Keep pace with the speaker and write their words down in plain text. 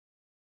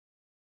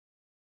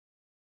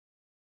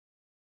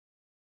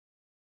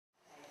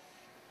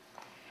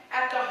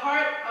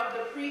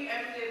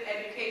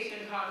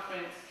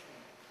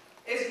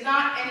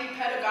not any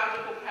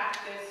pedagogical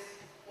practice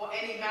or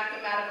any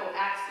mathematical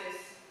axis.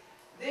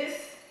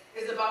 This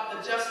is about the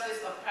justice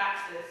of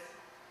praxis.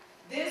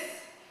 This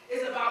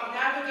is about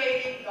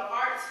navigating the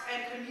arts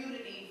and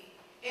community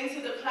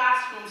into the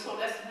classroom, so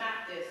let's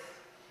map this.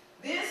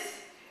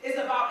 This is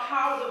about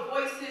how the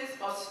voices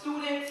of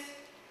students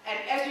and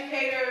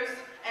educators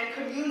and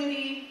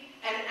community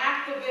and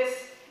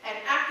activists and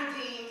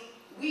academics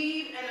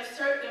weave and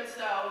assert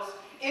themselves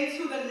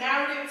into the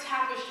narrative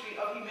tapestry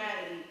of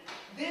humanity.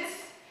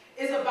 This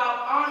is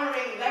about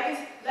honoring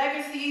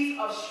legacies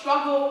of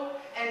struggle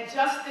and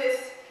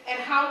justice and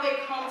how they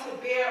come to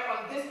bear on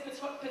this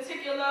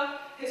particular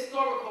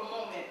historical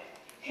moment.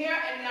 Here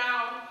and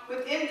now,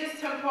 within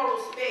this temporal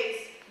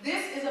space,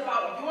 this is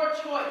about your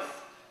choice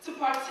to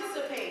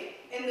participate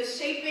in the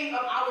shaping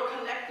of our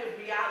collective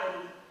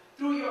reality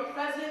through your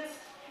presence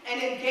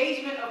and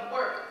engagement of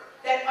work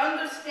that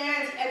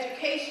understands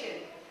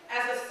education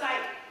as a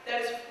site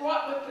that is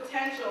fraught with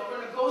potential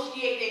for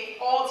negotiating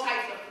all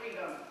types of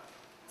freedom.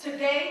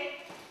 Today,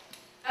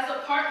 as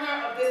a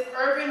partner of this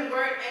Urban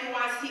Word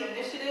NYC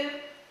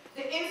initiative,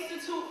 the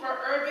Institute for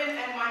Urban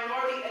and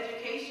Minority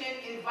Education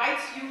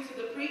invites you to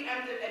the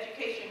Preemptive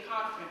Education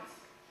Conference.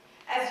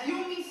 As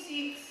UMI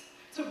seeks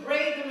to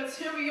braid the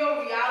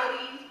material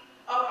reality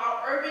of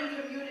our urban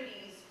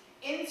communities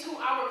into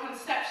our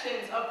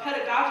conceptions of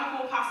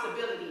pedagogical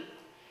possibility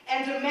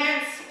and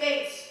demand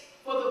space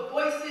for the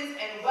voices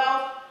and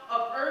wealth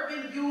of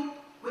urban youth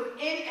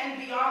within and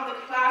beyond the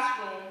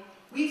classroom,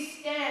 we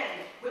stand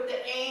with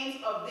the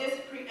aims of this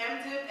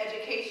Preemptive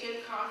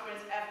Education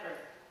Conference effort.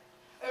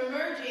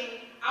 Emerging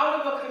out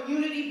of a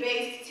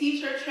community-based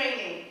teacher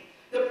training,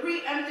 the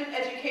Preemptive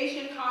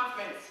Education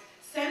Conference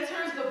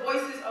centers the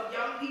voices of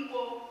young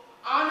people,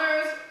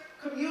 honors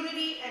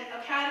community and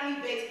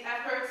academy-based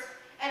efforts,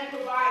 and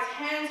provides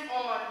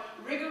hands-on,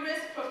 rigorous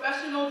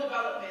professional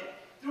development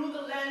through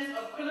the lens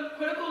of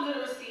critical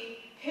literacy,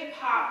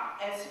 hip-hop,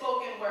 and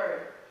spoken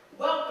word.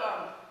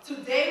 Welcome to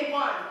day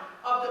one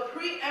of the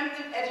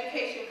Preemptive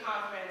Education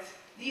Conference,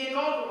 the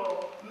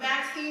inaugural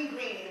Maxine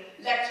Greene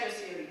Lecture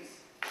Series.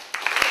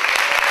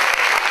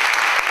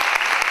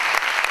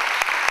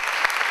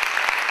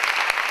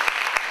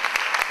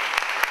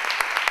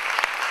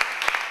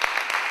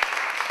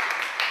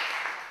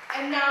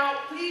 And now,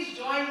 please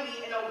join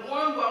me in a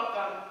warm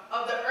welcome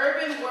of the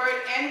Urban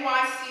Word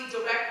NYC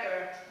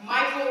Director,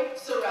 Michael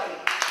Sorelli.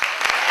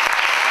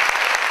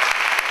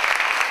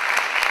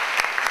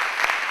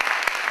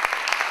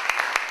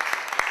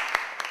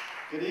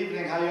 Good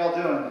evening, how y'all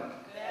doing?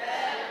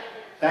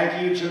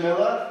 Thank you,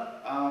 Jamila.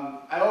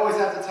 I always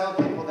have to tell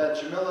people that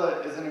Jamila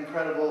is an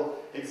incredible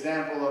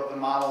example of the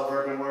model of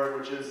Urban Word,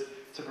 which is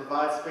to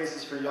provide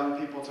spaces for young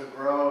people to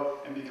grow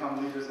and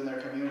become leaders in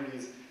their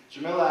communities.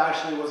 Jamila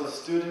actually was a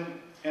student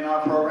in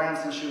our program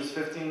since she was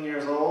 15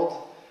 years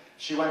old.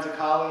 She went to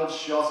college.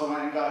 She also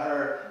went and got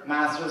her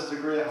master's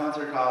degree at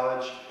Hunter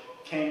College,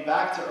 came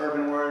back to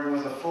Urban Word and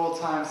was a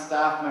full-time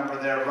staff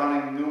member there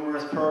running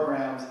numerous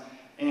programs,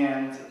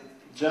 and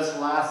just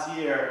last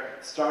year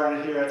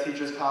started here at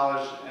Teachers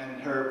College in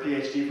her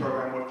PhD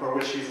program, for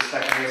which she's a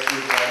second-year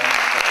student right now.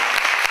 So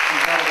it's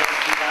incredible to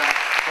see that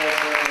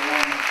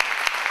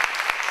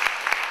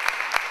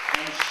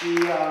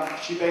and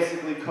she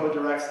basically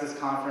co-directs this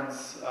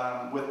conference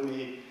with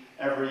me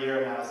every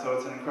year now, so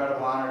it's an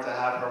incredible honor to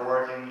have her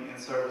working in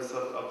service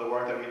of the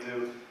work that we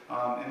do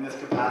in this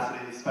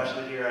capacity,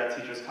 especially here at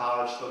Teachers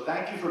College. So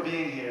thank you for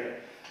being here.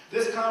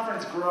 This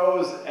conference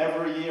grows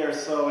every year,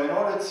 so in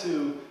order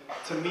to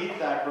meet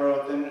that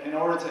growth and in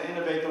order to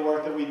innovate the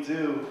work that we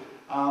do,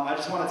 I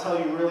just want to tell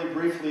you really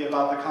briefly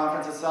about the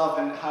conference itself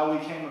and how we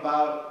came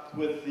about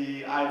with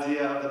the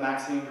idea of the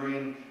Maxine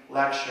Greene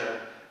lecture.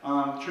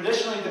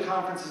 Traditionally, the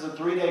conference is a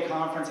 3-day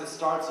conference. It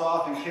starts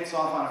off and kicks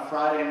off on a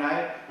Friday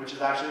night, which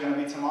is actually going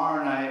to be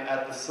tomorrow night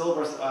at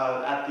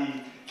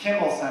the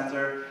Kimmel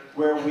Center,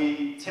 where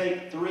we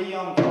take 3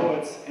 young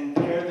poets and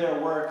pair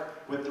their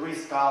work with 3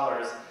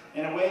 scholars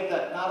in a way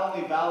that not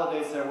only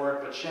validates their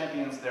work, but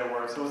champions their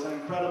work. So it's an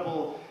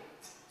incredible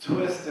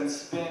twist and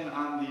spin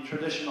on the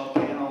traditional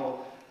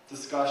panel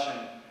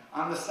discussion.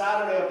 On the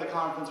Saturday of the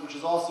conference, which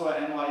is also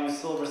at NYU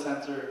Silver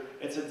Center,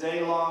 it's a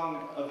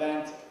day-long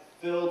event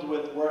filled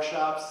with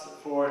workshops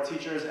for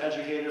teachers,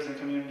 educators, and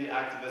community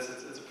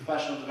activists. It's a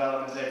professional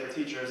development day for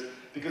teachers,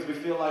 because we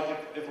feel like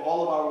if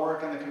all of our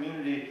work in the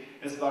community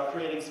is about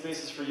creating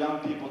spaces for young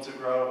people to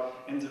grow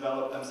and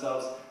develop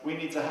themselves, we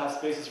need to have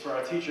spaces for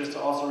our teachers to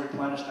also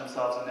replenish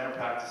themselves in their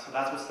practice. So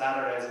that's what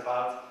Saturday is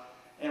about.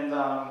 And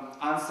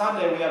on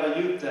Sunday, we have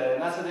a youth day,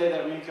 and that's a day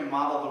that we can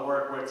model the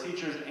work where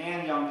teachers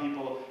and young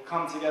people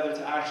come together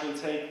to actually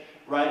take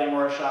writing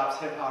workshops,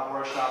 hip-hop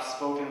workshops,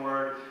 spoken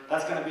word.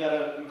 That's going to be at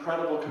an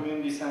incredible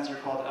community center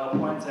called El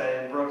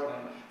Puente in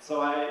Brooklyn.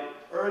 So I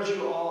urge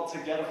you all to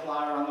get a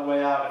flyer on the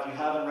way out. If you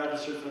haven't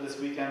registered for this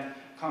weekend,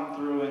 come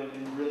through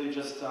and really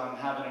just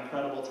have an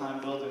incredible time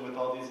building with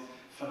all these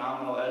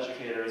phenomenal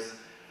educators.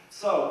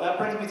 So that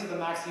brings me to the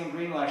Maxine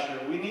Greene lecture.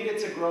 We needed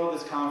to grow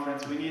this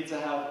conference. We needed to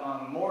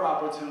have more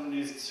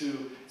opportunities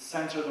to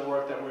center the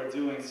work that we're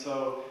doing.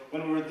 So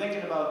when we were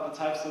thinking about the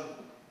types of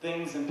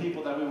things and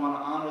people that we want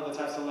to honor, the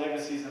types of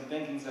legacies and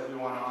thinkings that we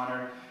want to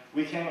honor,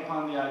 we came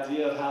upon the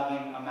idea of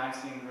having a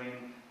Maxine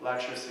Greene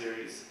lecture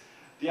series.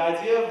 The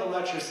idea of the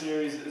lecture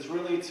series is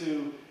really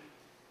to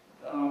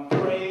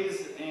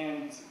praise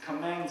and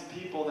commend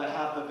people that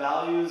have the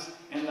values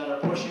and that are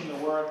pushing the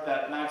work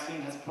that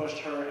Maxine has pushed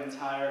her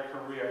entire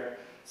career.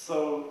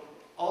 So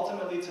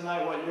ultimately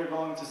tonight what you're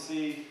going to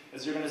see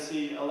is you're going to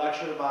see a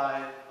lecture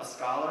by a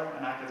scholar,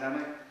 an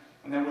academic,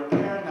 and then we're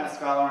pairing that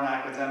scholar and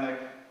academic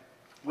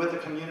with a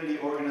community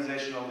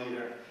organizational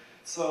leader.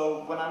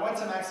 So when I went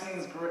to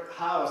Maxine's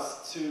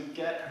house to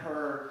get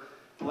her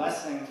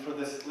blessing for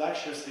this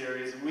lecture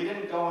series, we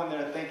didn't go in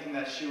there thinking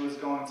that she was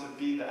going to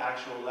be the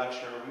actual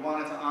lecturer. We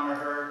wanted to honor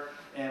her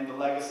and the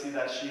legacy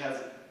that she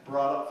has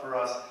brought up for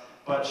us,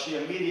 but she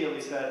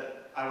immediately said,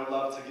 I would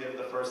love to give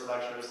the first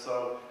lecture.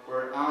 So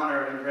we're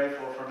honored and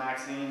grateful for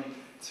Maxine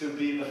to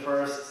be the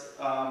first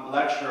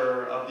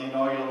lecturer of the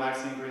inaugural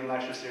Maxine Greene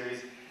lecture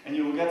series. And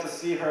you will get to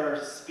see her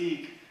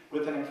speak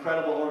with an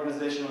incredible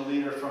organizational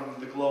leader from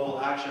the Global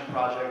Action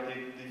Project,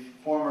 the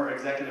former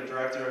executive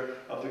director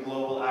of the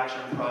Global Action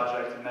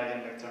Project,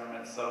 Megan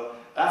McDermott. So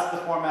that's the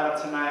format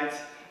of tonight.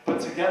 But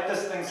to get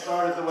this thing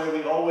started the way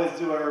we always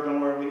do at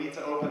Urban Word, we need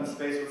to open the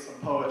space with some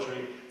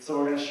poetry. So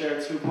we're going to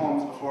share 2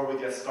 poems before we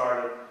get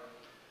started.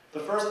 The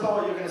first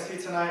poet you're going to see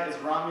tonight is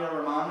Ramya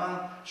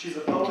Ramana. She's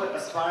a poet,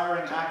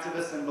 aspiring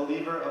activist, and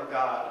believer of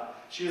God.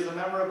 She is a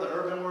member of the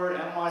Urban Word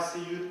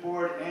NYC Youth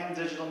Board and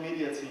Digital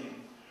Media Team.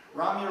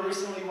 Ramya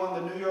recently won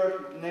the New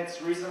York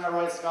Knicks Reason I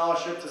Write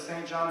Scholarship to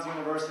St. John's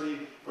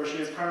University, where she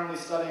is currently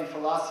studying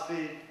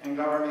philosophy and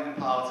government and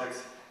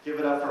politics. Give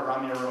it up for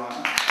Ramya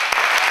Ramana.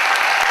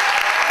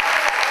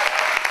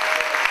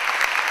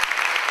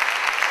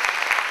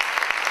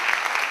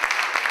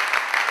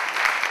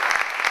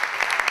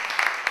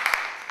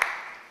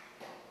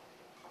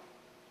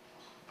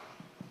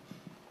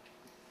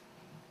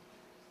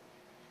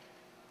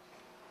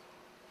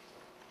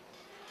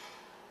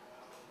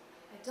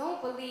 I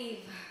don't believe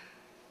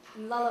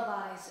in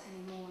lullabies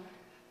anymore.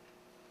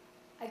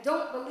 I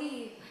don't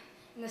believe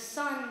in the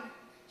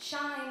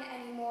sunshine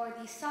anymore.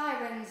 These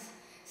sirens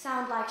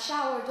sound like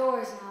shower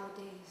doors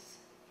nowadays.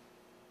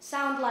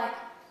 Sound like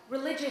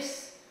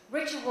religious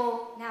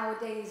ritual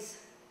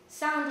nowadays.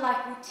 Sound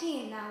like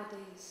routine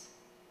nowadays.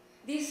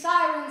 These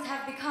sirens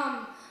have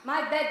become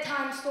my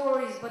bedtime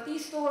stories, but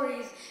these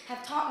stories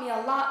have taught me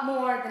a lot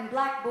more than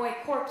black boy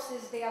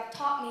corpses. They have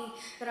taught me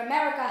that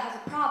America has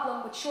a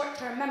problem with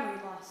short-term memory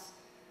loss.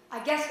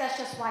 I guess that's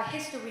just why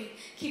history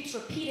keeps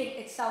repeating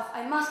itself.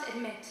 I must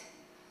admit,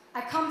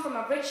 I come from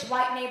a rich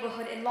white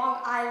neighborhood in Long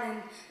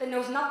Island that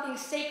knows nothing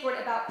sacred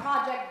about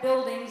project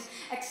buildings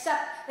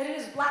except that it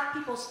is black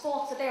people's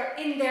fault that they are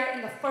in there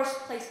in the first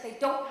place. They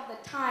don't have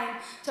the time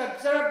to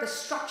observe the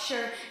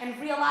structure and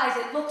realize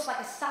it looks like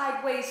a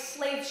sideways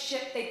slave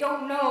ship. They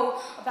don't know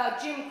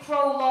about Jim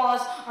Crow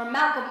laws or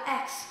Malcolm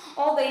X.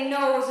 All they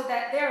know is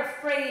that they're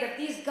afraid of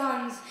these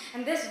guns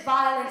and this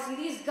violence and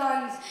these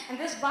guns and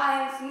this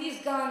violence and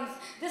these guns.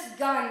 This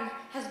gun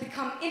has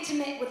become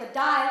intimate with a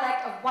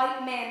dialect of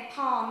white man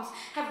palms,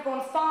 have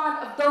grown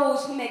fond of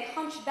those who make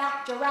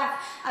hunchback giraffe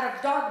out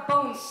of dark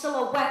bone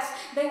silhouettes.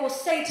 They will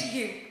say to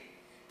you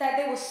that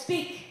they will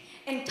speak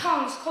in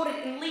tongues coded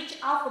in leech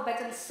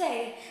alphabets and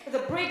say that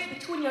the bridge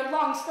between your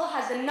lungs still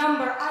has the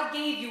number I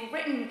gave you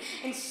written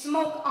in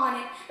smoke on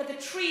it, that the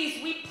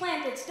trees we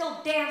planted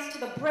still dance to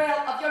the braille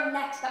of your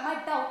necks, that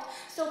my belt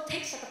still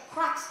takes at the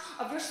cracks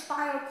of your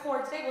spinal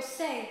cords. They will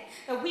say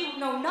that we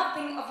know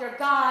nothing of your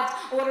gods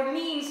or what it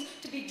means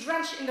to be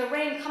drenched in the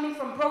rain coming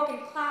from broken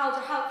clouds,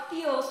 or how it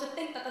feels to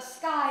think that the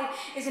sky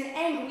is an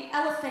angry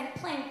elephant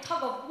playing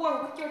tug of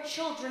war with your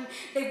children.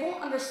 They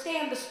won't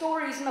understand the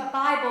stories in the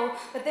Bible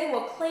that they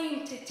will claim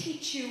to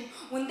teach you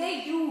when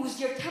they use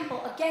your temple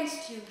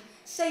against you.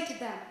 Say to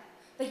them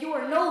that you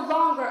are no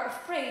longer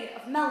afraid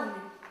of melanin,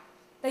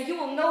 that you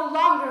will no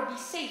longer be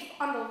safe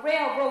on the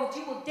railroads.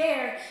 You will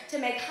dare to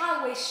make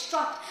highways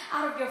strut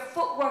out of your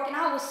footwork. And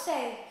I will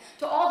say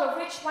to all the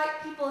rich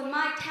white people in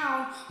my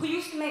town who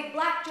used to make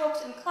black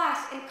jokes in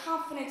class in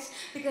confidence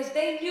because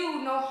they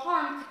knew no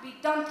harm could be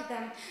done to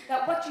them,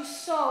 that what you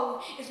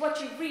sow is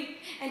what you reap.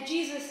 And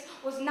Jesus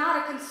was not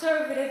a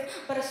conservative,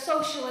 but a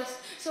socialist.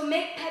 So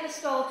make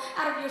pedestal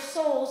out of your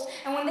souls,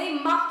 and when they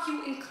mock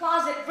you in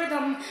closet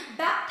rhythm,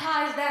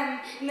 baptize them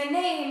in the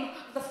name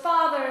of the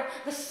Father,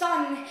 the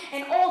Son,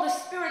 and all the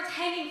spirits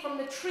hanging from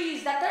the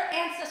trees that their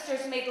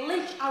ancestors made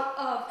lynch out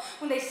of.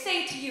 When they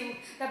say to you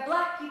that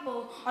black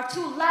people are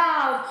too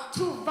loud,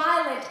 too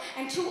violent,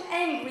 and too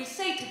angry,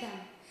 say to them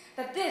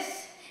that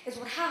this is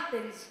what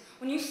happens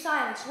when you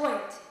silence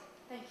royalty.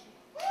 Thank you.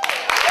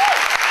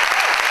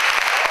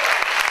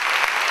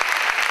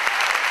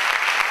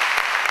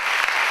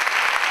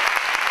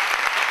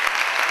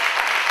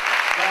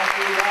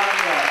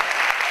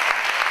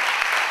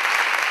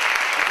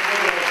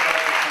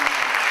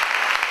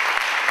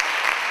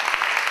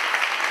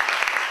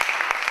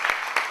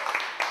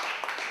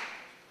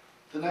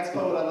 next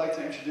poet I'd like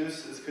to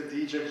introduce is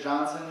Khadija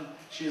Johnson.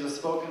 She is a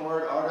spoken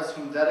word artist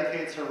who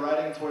dedicates her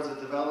writing towards the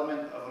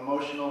development of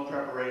emotional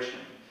preparation.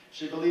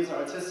 She believes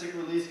artistic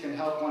release can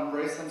help one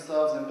brace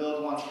themselves and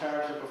build one's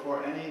character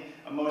before any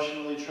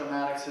emotionally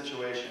traumatic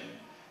situation.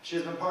 She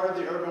has been part of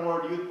the Urban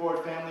Word Youth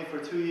Board family for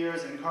 2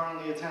 years and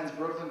currently attends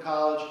Brooklyn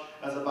College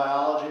as a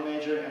biology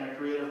major and a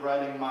creative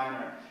writing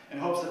minor, in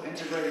hopes of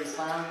integrating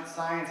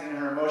science in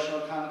her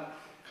emotional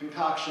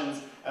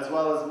concoctions, as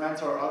well as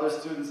mentor other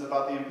students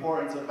about the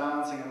importance of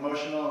balancing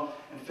emotional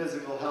and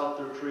physical health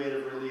through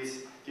creative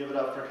release. Give it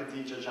up for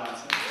Khadija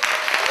Johnson.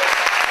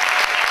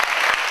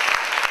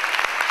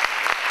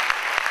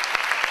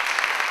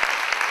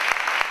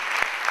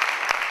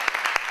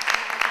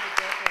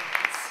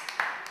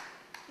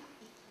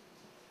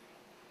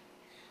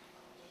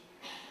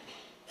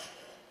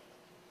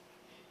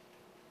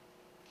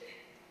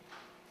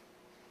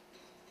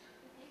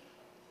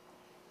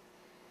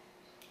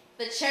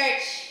 The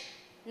church,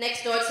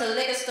 next door to the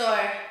liquor store,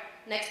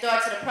 next door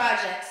to the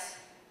projects.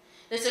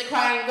 There's a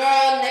crying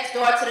girl next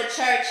door to the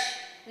church,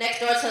 next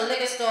door to the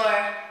liquor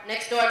store,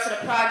 next door to the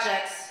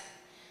projects.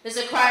 There's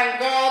a crying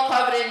girl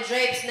covered in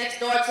drapes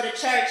next door to the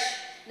church,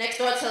 next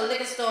door to the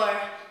liquor store,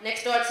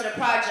 next door to the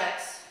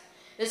projects.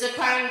 There's a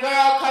crying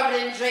girl covered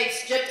in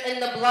drapes, dripped in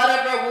the blood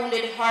of her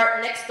wounded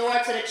heart, next door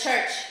to the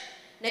church,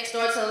 next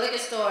door to the liquor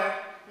store,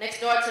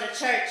 next door to the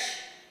church,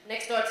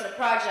 next door to the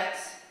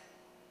projects.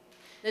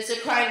 There's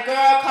a crying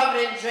girl covered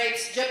in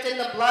drapes, dripped in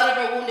the blood of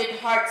her wounded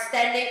heart,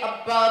 standing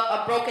above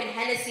a broken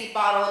Hennessy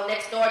bottle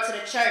next door to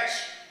the church,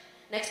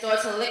 next door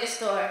to the liquor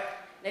store,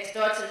 next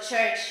door to the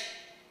church,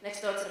 next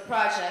door to the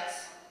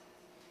projects.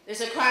 There's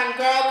a crying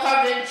girl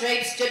covered in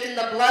drapes, dripped in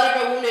the blood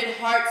of her wounded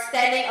heart,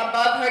 standing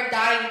above her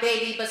dying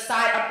baby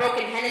beside a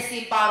broken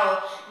Hennessy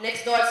bottle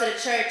next door to the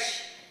church,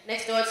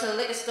 next door to the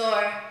liquor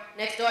store,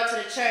 next door to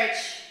the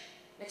church,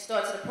 next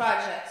door to the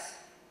projects.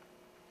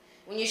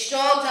 When you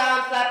stroll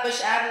down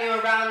Flatbush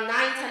Avenue around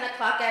 9–10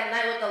 o'clock at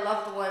night with a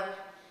loved one,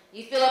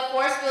 you feel a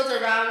force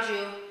field around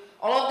you.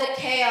 All of the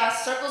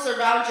chaos circles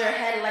around your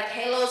head like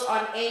halos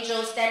on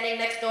angels standing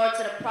next door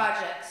to the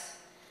projects.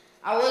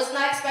 I was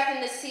not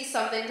expecting to see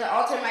something to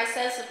alter my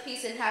sense of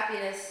peace and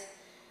happiness.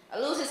 I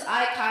lose his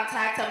eye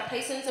contact, I'm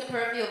placed into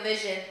peripheral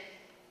vision.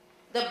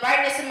 The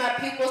brightness in my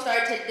pupils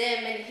started to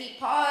dim, and he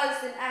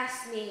paused and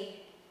asked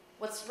me,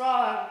 "What's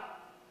wrong?"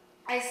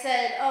 I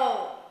said,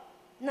 "Oh,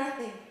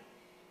 nothing."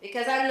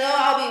 Because I know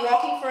I'll be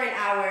walking for an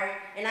hour,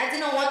 and I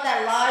didn't want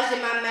that lodged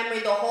in my memory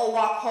the whole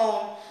walk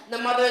home. The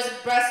mother's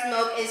breast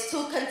milk is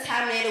too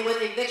contaminated with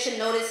eviction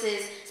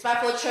notices,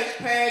 spiteful church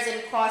prayers,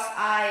 and crossed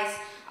eyes.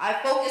 I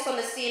focused on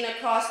the scene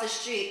across the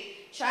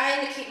street,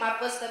 trying to keep my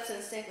footsteps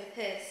in sync with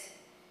his.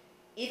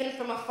 Even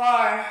from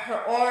afar,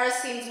 her aura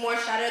seems more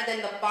shattered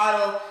than the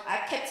bottle. I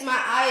kept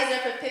my eyes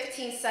there for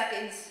 15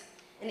 seconds.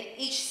 And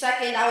each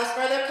second, I was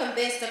further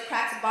convinced the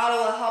cracked bottle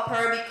will help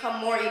her become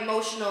more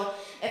emotional.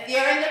 If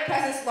you're in the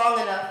presence long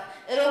enough,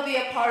 it'll be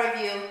a part of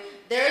you.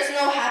 There is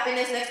no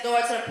happiness next door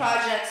to the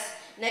projects,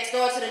 next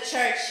door to the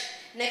church,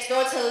 next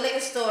door to the liquor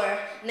store,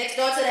 next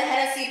door to the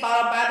Hennessy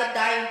bottle by the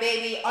dying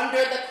baby,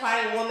 under the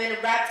crying woman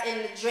wrapped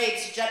in the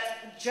drapes,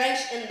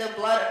 drenched in the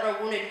blood of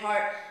her wounded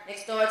heart,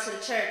 next door to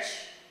the church,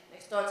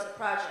 next door to the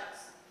projects.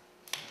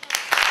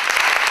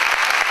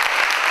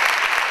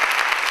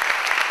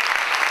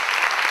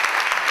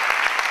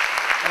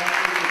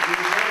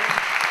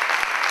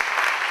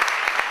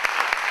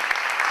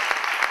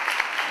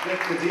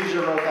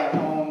 Khadija wrote that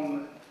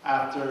poem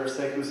after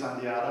Sekou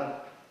Sandiata,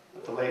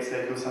 the late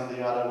Sekou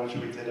Sandiata, which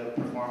we did a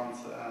performance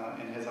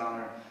in his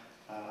honor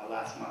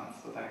last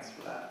month, so thanks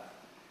for that.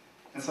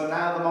 And so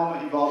now the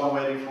moment you've all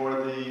been waiting for,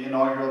 the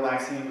inaugural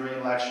Maxine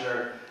Greene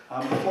lecture.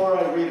 Before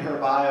I read her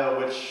bio,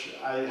 which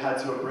I had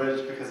to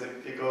abridge because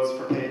it goes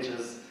for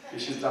pages,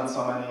 she's done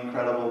so many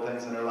incredible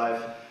things in her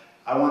life,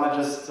 I want to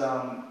just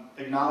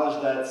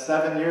acknowledge that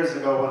 7 years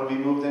ago when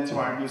we moved into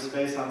our new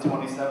space on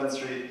 27th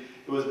Street,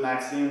 it was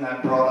Maxine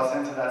that brought us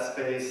into that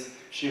space.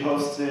 She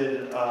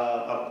hosted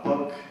a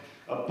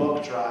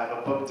book drive,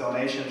 a book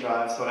donation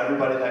drive, so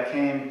everybody that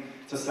came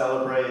to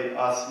celebrate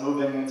us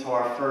moving into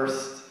our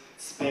first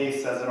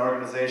space as an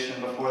organization,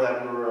 before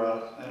that we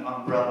were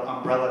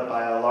umbrellaed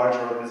by a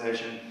larger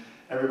organization,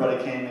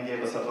 everybody came and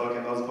gave us a book,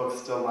 and those books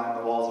still line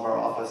the walls of our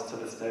office to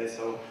this day,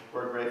 so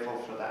we're grateful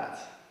for that.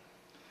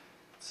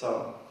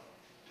 So,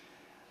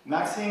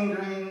 Maxine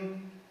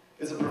Greene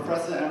is a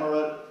professor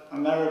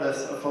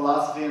emeritus of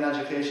philosophy and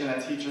education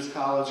at Teachers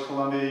College,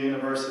 Columbia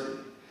University.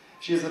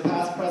 She is the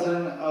past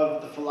president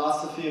of the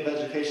Philosophy of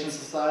Education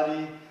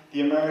Society,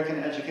 the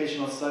American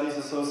Educational Studies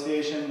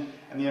Association,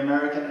 and the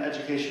American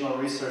Educational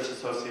Research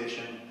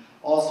Association.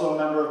 Also a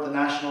member of the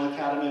National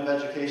Academy of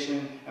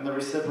Education and the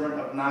recipient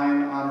of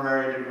 9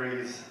 honorary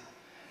degrees.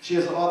 She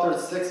has authored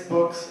 6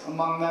 books,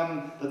 among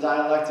them The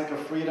Dialectic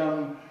of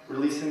Freedom,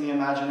 Releasing the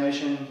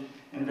Imagination,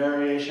 and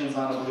Variations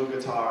on a Blue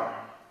Guitar.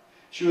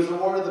 She was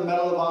awarded the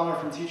Medal of Honor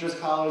from Teachers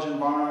College and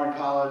Barnard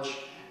College,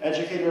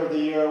 Educator of the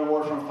Year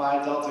Award from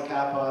Phi Delta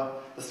Kappa,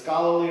 the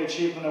Scholarly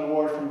Achievement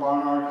Award from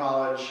Barnard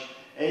College,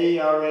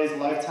 AERA's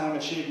Lifetime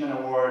Achievement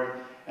Award,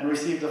 and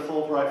received a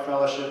Fulbright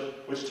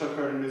Fellowship, which took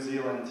her to New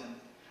Zealand.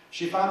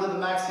 She founded the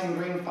Maxine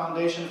Greene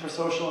Foundation for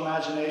Social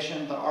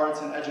Imagination, the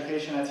Arts, and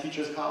Education at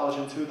Teachers College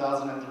in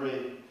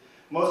 2003.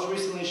 Most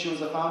recently, she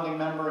was a founding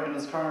member and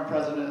is current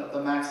president of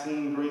the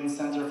Maxine Greene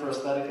Center for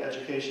Aesthetic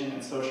Education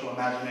and Social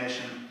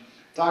Imagination.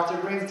 Dr.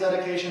 Greene's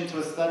dedication to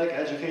aesthetic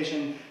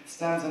education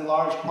stems in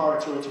large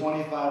part to her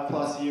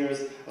 25+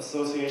 years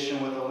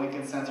association with the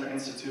Lincoln Center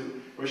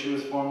Institute, where she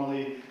was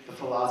formerly the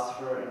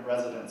philosopher in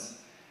residence.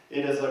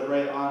 It is a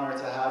great honor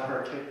to have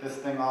her kick this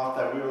thing off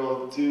that we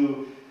will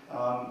do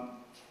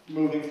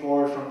moving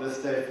forward from this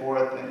day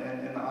forth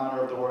in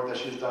honor of the work that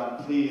she's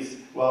done. Please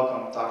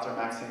welcome Dr.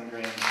 Maxine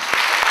Greene.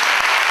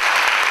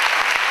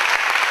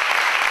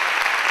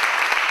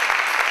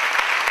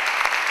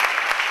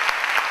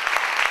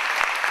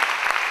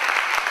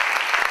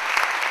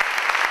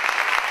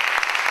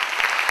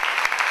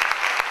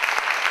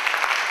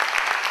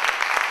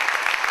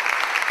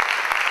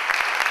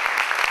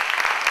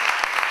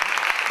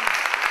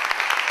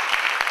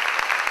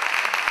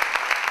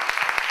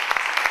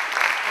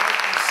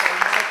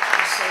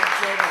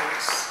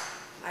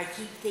 I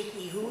keep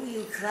thinking, who are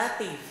you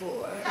clapping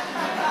for?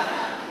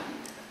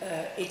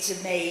 It's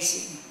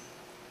amazing.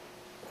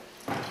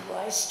 Do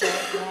I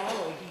start now,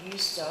 or do you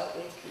start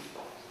with me?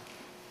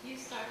 You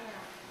start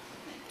now.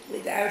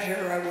 Without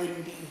her, I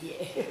wouldn't be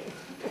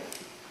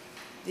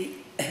here.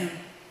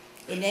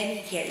 In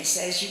any case,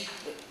 as you,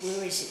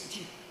 where is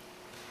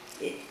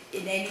it?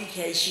 In any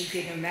case, you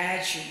can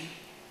imagine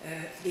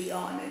the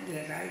honor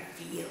that I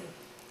feel.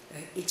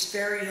 It's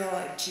very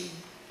hard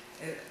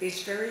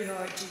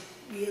to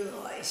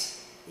realize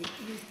that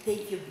you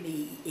think of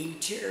me in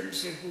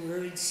terms of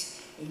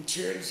words, in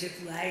terms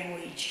of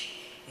language,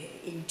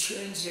 in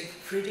terms of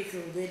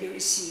critical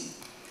literacy.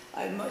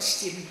 I must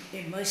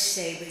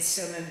say with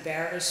some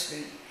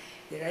embarrassment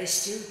that I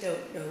still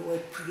don't know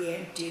what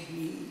preemptive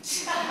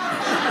means.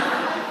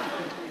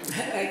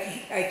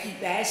 I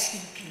keep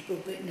asking people,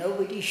 but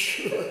nobody's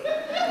sure.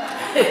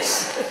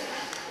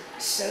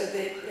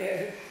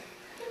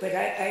 But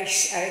I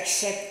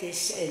accept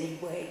this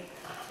anyway.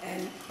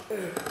 And,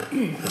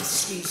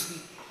 excuse me,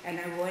 and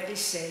I want to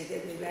say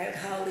that without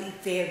Holly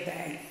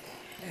Fairbank,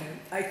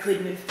 I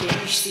couldn't have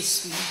finished the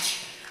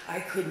speech.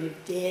 I couldn't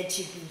have dared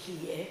to be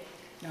here,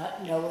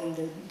 not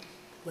knowing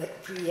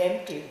what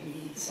preemptive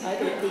means. I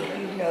don't think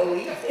you know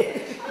either.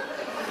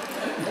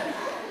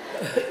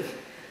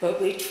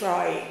 But we're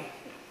trying.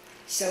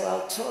 So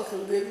I'll talk a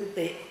little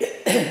bit,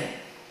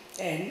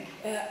 and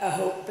I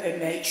hope it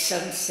makes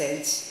some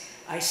sense.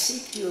 I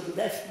seem to have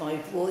left my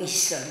voice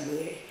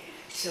somewhere,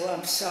 so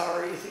I'm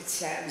sorry if it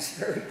sounds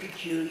very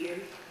peculiar.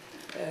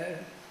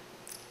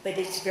 But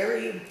it's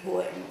very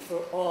important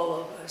for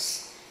all of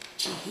us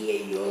to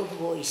hear your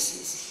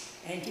voices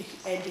and to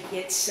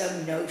get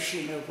some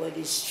notion of what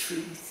is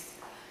truth.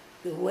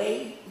 The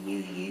way you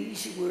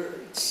use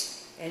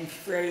words and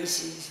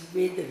phrases,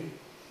 rhythm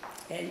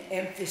and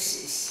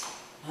emphasis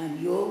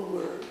on your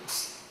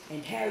words,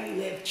 and how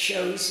you have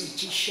chosen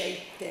to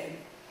shape them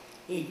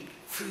in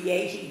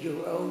creating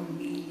your own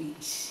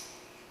meanings.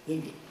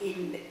 In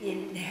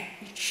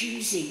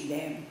choosing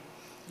them,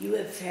 you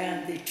have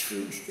found the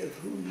truth of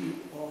who you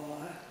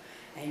are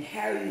and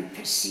how you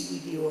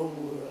perceive your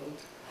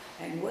world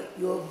and what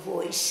your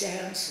voice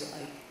sounds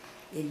like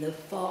in the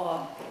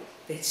fog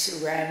that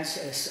surrounds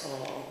us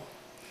all.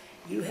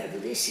 You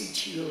have listened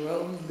to your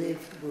own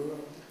lived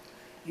world,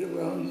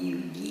 your own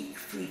unique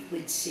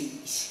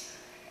frequencies,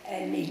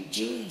 and in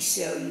doing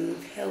so, you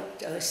have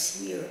helped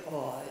us hear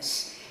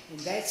ours. And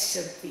that's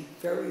something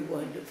very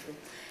wonderful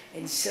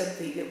and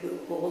something that we're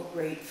all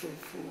grateful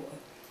for.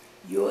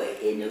 Your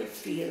inner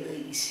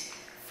feelings,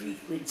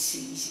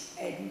 frequencies,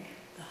 and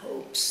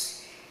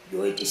hopes,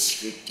 your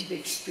descriptive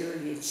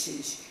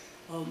experiences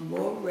are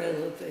more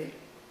relevant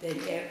than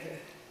ever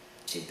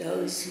to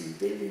those who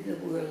live in the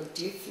world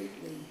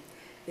differently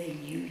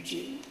than you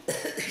do.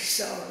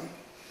 Sorry.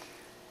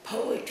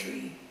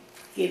 Poetry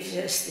gives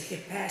us the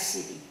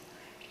capacity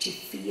to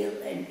feel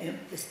and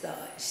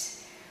empathize.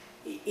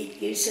 It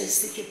gives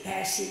us the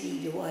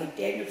capacity to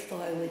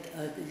identify with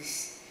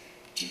others,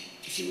 to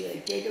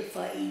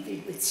identify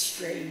even with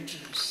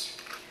strangers.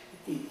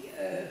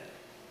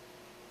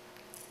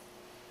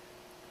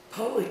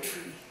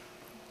 Poetry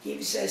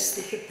gives us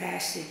the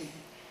capacity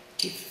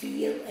to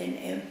feel and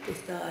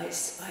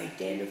empathize,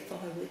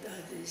 identify with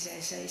others,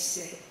 as I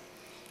said,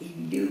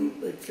 in new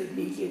but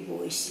familiar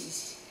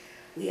voices.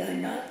 We are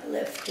not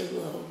left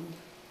alone,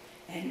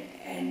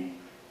 and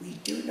we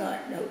do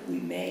not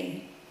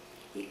remain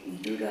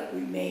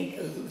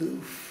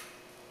aloof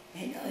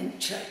and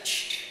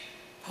untouched.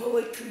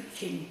 Poetry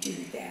can do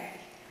that.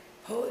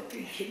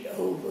 Poetry can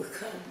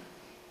overcome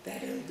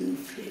that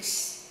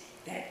aloofness,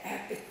 that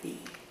apathy.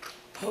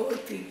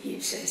 Poetry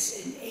gives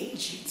us an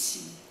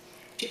agency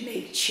to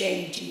make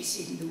changes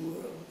in the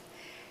world,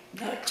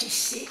 not to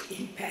sit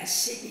in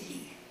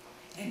passivity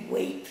and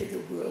wait for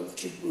the world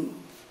to move.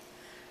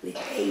 With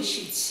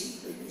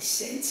agency, with a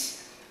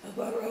sense of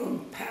our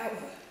own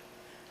power,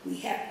 we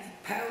have the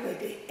power,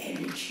 the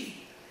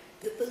energy,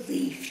 the belief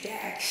belief to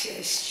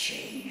access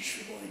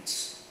change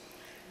once.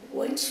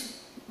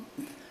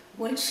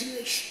 Once you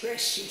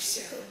express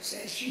yourselves,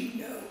 as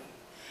you know,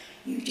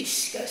 you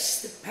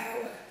discuss the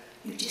power,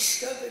 you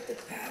discover the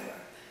power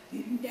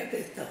you never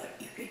thought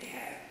you could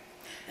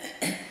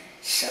have.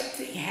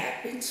 Something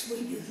happens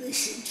when you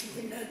listen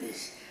to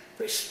another's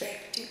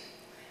perspective,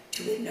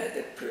 to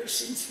another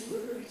person's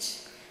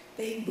words.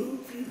 They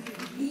move you to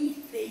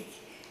rethink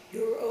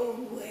your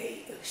own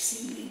way of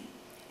seeing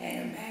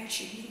and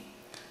imagining.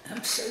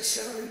 I'm so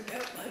sorry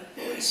about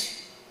my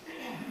voice.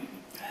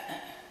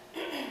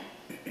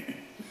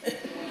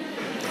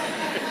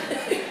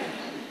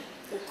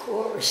 The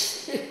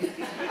chorus.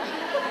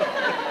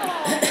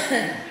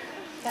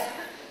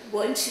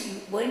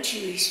 Once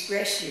you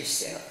express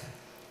yourself,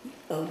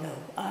 oh no,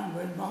 I'm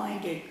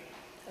reminded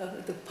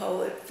of the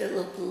poet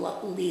Philip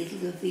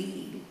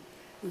Levine,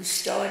 who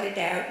started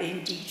out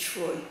in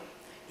Detroit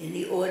in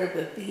the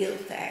automobile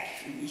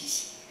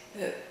factories,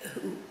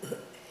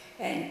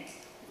 and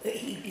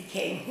he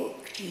became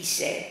hooked, he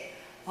said,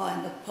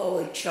 on the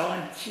poet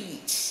John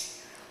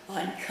Keats.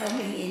 On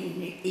coming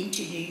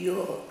into New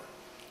York,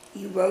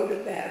 he wrote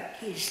about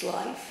his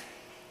life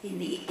in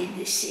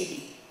the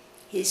city,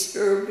 his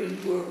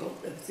urban world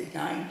of the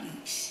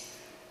 90s.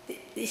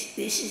 This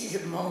is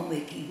a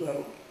moment, he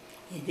wrote,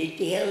 in the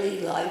daily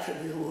life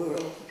of the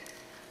world,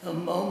 a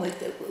moment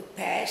that will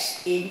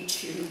pass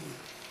into,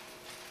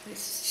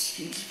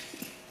 excuse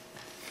me,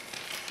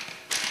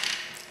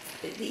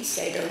 at least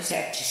I don't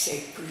have to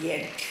say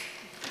preempt.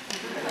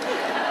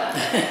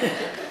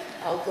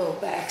 I'll go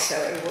back so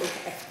I won't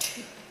have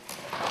to.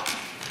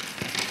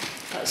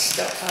 I'll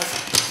stop.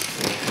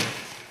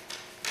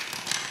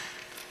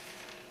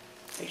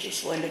 I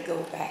just want to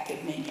go back a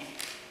minute.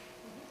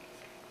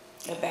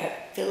 About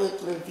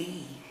Philip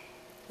Levine,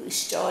 who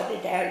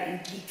started out in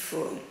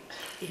Detroit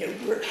in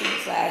a working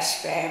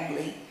class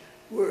family,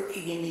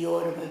 working in the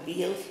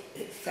automobile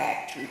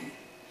factory.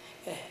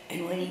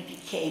 And when he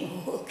became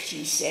hooked,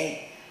 he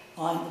said,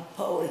 on the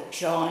poet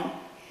John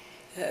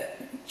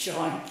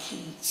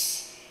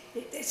Keats.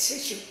 That's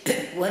such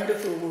a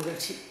wonderful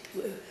word.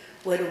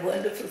 What a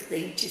wonderful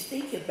thing to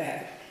think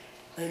about.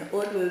 An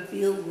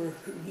automobile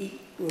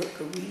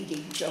worker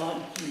reading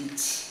John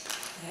Keats.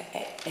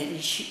 And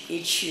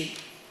it should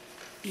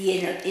be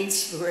an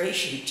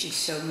inspiration to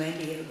so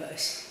many of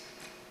us.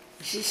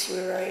 Is this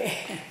where I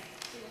am?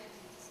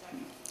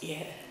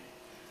 Yeah.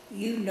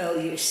 You know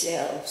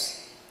yourselves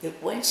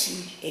that once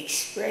you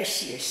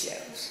express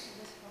yourselves,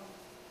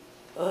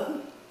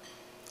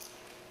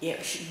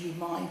 yeah, she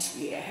reminds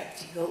me I have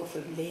to go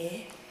from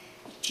there.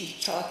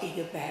 She's talking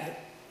about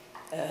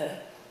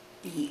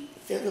the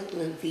Philip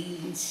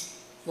Levine's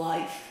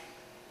life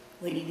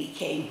when he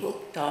became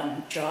hooked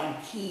on John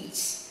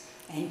Keats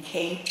and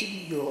came to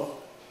New York,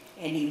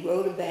 and he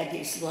wrote about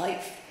his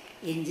life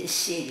in the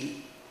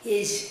city,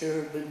 his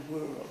urban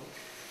world.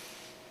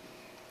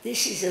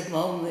 This is a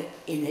moment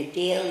in the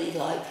daily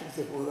life of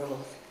the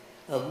world,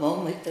 a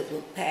moment that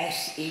will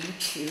pass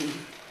into,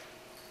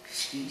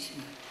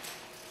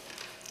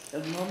 a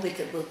moment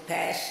that will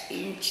pass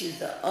into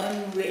the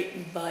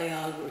unwritten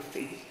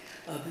biography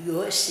of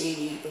your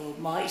city or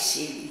my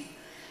city,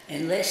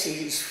 unless it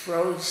is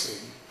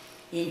frozen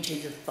into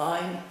the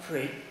fine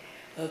print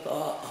of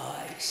our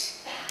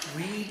eyes.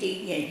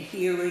 Reading and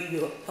hearing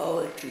your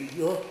poetry,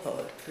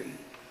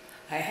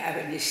 I have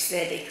an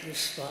aesthetic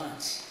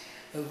response,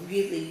 a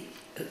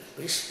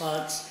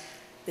response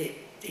that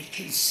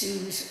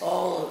consumes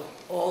all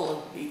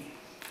of me.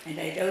 And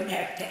I don't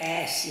have to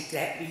ask if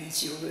that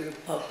means you're going to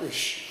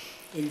publish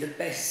in the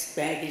best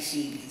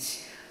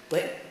magazines.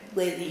 But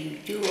whether you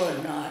do or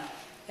not,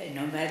 and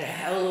no matter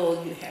how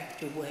long you have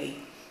to wait,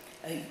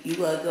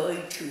 you are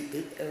going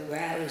to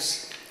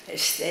arouse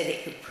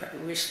aesthetic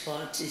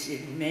responses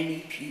in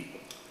many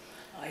people.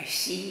 I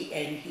see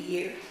and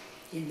hear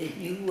in the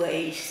new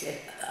ways that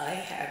I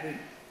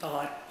haven't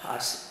thought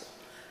possible,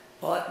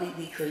 partly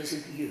because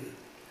of you.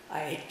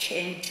 I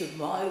attend to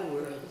my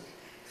world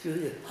through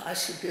the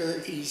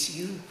possibilities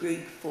you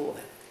bring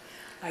forth.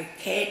 I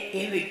can't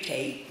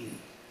imitate you,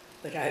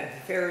 but I'm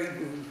very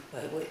moved by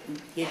what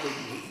you've given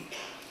me.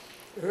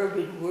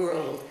 Urban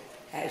world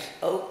has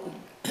opened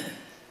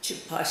to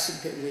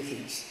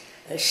possibilities,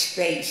 a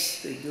space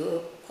for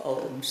your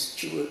poems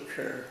to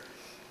occur.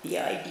 The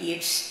idea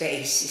of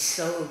space is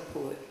so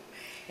important,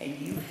 and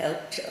you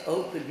help to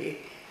open it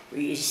for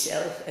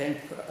yourself and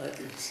for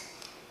others.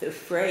 The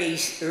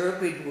phrase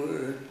urban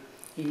word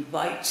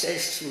invites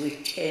us to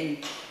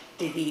attend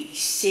to the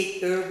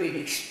urban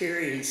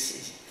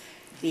experiences,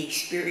 the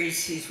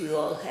experiences we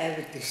all have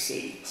in the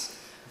cities,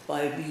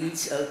 by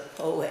means of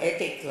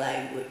poetic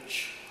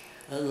language,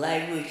 a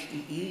language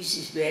that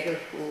uses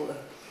metaphor,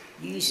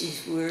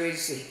 uses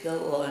words that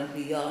go on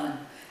beyond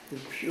the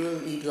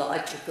purely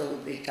logical,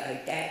 the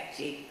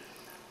didactic.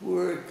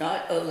 Word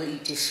not only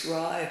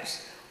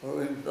describes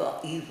or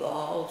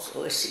evolves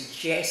or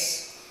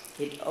suggests,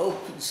 it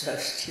opens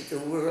us to the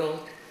world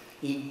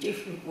in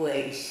different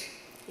ways.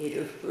 It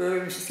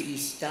affirms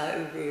these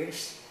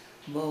diverse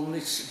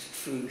moments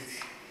of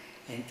truth.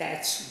 And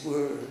that's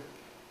word.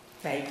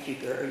 Thank you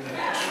very much.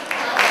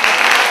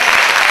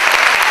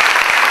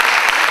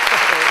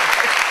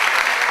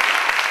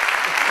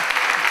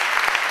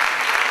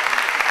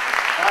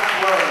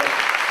 That's word.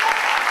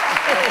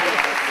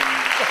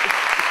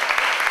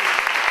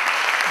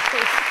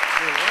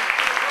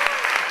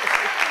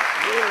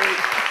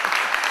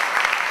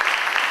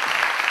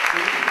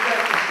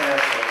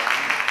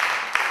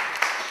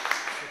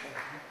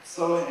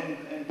 So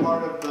in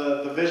part of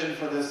the vision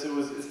for this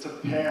is to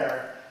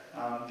pair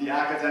the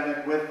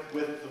academic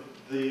with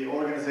the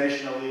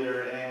organizational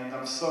leader, and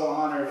I'm so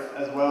honored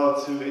as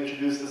well to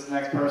introduce this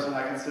next person.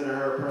 I consider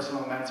her a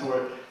personal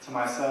mentor to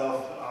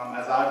myself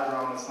as I've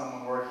grown as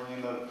someone working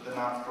in the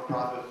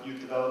not-for-profit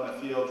youth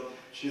development field.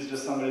 She's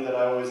just somebody that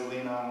I always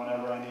lean on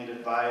whenever I need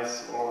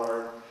advice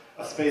or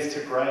a space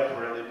to gripe,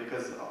 really,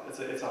 because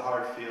it's a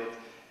hard field.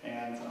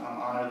 And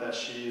I'm honored that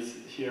she's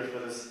here for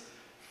this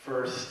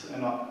first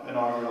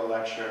inaugural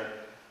lecture.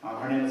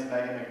 Her name is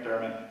Megan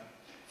McDermott.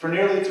 For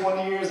nearly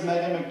 20 years,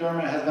 Megan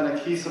McDermott has been a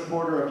key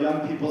supporter of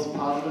young people's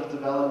positive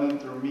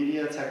development through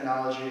media,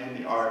 technology, and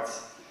the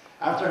arts.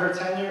 After her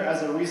tenure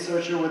as a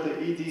researcher with the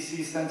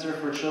EDC Center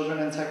for Children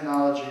and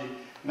Technology,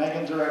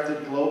 Megan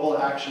directed Global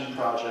Action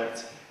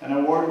Project, an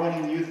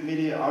award-winning youth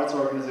media arts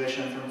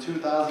organization from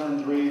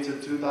 2003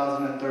 to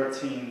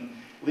 2013,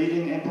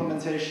 leading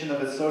implementation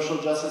of its social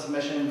justice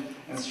mission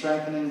and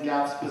strengthening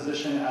GAP's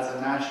position as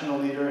a national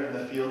leader in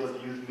the field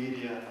of youth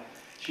media.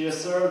 She has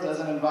served as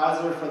an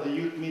advisor for the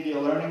Youth Media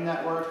Learning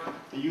Network,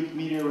 the Youth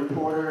Media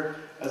Reporter,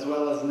 as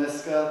well as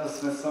NISCA, the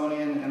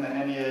Smithsonian, and the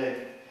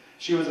NEA.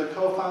 She was a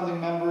co-founding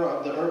member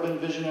of the Urban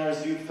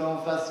Visionaries Youth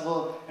Film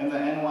Festival and the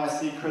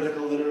NYC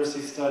Critical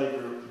Literacy Study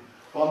Group.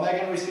 While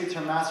Megan received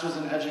her master's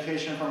in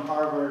education from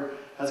Harvard,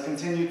 has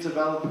continued to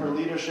develop her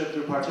leadership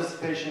through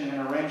participation in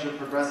a range of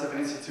progressive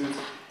institutes,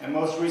 and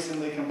most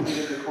recently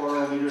completed the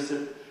Choral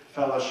Leadership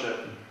Fellowship.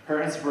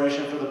 Her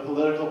inspiration for the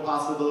political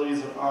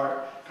possibilities of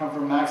art come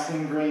from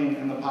Maxine Greene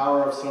and the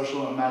power of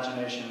social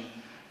imagination.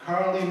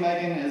 Currently,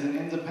 Megan is an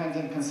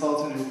independent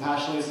consultant who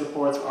passionately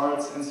supports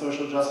arts and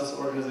social justice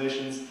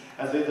organizations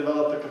as they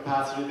develop the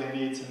capacity they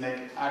need to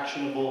make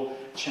actionable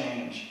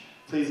change.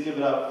 Please give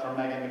it up for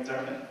Megan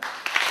McDermott.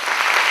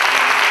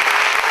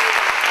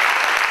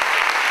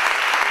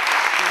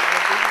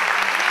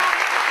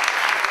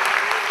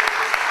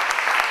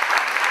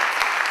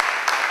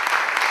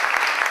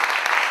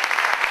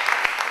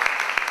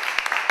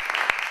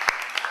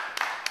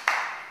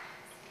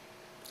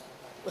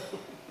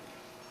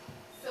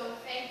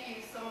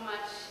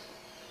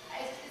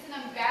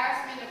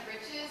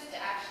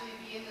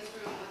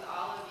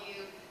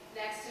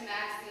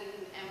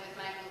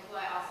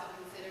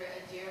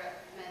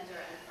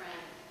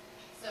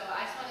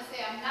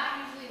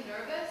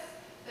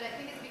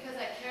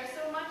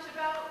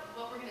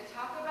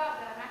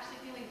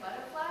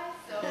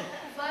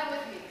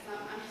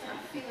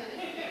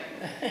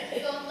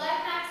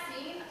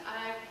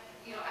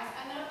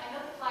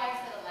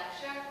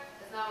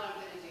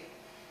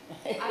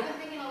 I've been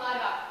thinking a lot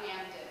about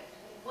preemptive.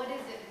 What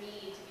does it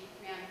mean to be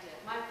preemptive?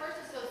 My first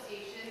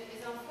association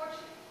is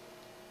unfortunate.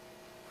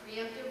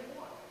 Preemptive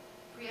war,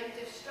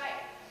 preemptive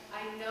strike.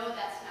 I know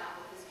that's not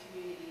what this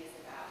community is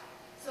about.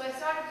 So I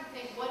started to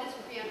think, what does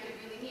preemptive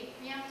really mean?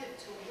 Preemptive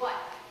to what?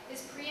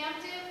 Is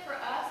preemptive for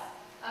us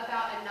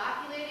about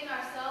inoculating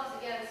ourselves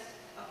against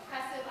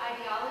oppressive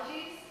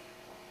ideologies?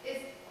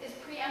 Is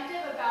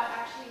preemptive about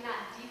actually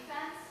not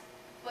defense,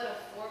 but a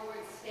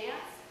forward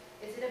stance?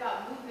 Is it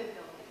about movement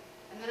building?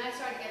 And then I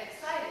started to get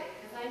excited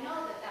because I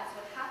know that that's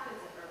what happens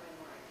at Urban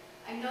Word.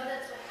 I know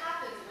that's what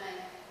happens when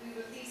we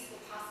release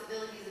the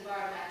possibilities of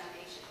our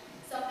imagination.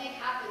 Something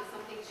happens,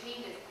 something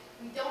changes.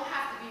 We don't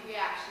have to be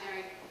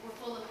reactionary. We're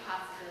full of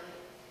possibility.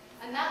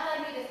 And that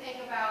led me to think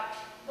about,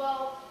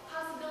 well,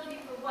 possibility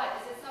for what?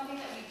 Is it something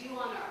that we do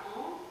on our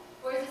own?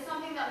 Or is it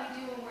something that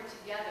we do when we're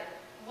together?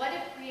 What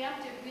if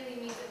preemptive really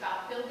means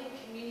about building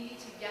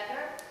community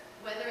together,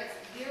 whether it's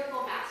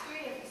lyrical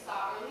mastery, as we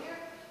saw earlier,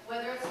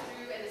 whether it's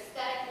through an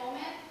aesthetic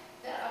moment,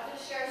 that I'm going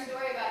to share a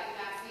story about you,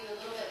 Maxine, a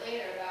little bit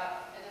later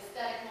about an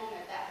aesthetic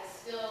moment that has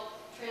still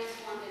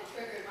transformed and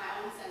triggered my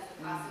own sense of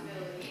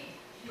possibility,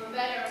 for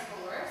better or for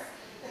worse.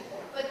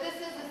 But this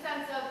is a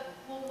sense of,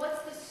 well, what's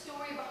the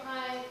story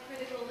behind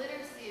critical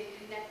literacy and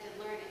connected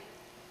learning?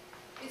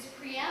 Is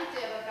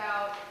preemptive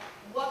about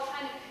what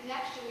kind of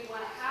connection we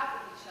want to have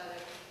with each other?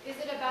 Is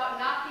it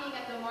about not being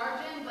at the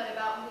margin, but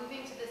about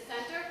moving to the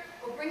center,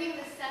 or bringing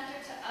the center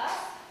to us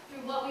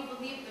through what we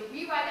believe the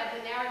rewrite of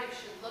the narrative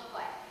should look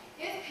like?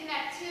 If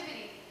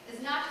connectivity is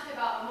not just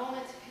about a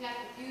moment to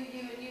connect with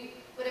you, and you,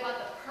 but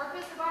about the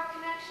purpose of our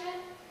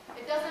connection,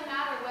 it doesn't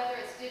matter whether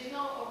it's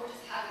digital or we're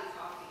just having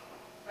coffee,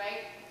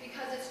 right?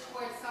 Because it's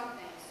towards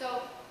something.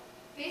 So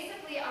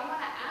basically, I want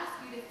to ask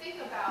you to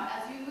think about,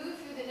 as you move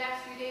through the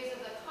next few days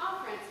of the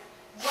conference,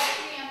 what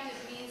preemptive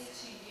means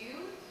to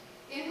you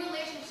in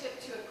relationship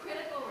to a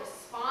critical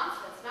response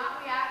that's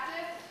not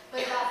reactive,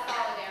 but about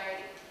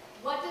solidarity.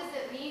 What does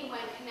it mean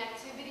when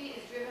connectivity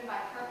is driven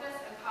by purpose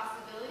and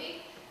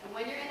possibility? And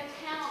when you're in a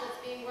panel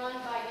that's being run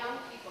by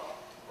young people,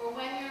 or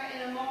when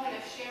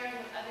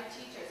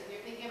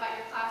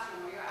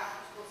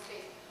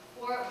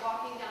or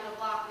walking down a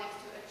block next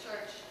to a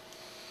church,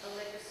 a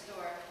liquor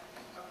store,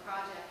 a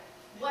project.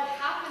 What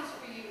happens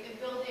for you in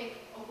building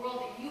a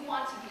world that you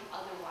want to be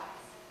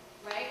otherwise,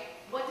 right?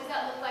 What does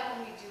that look like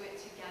when we do it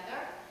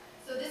together?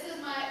 So this is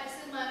my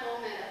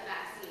moment at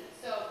Maxine.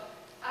 So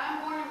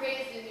I'm born and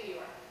raised in New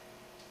York,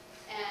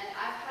 and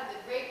I've had the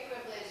great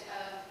privilege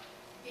of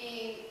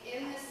being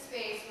in this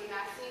space when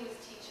Maxine was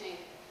teaching,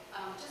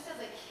 just as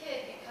a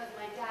kid, because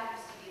my dad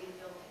used to be in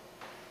the building.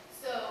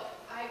 So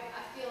I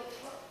feel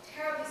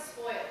terribly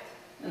spoiled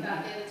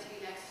about getting to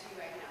be next to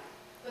you right now.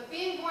 But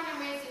being born and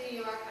raised in New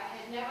York, I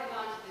had never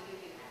gone to the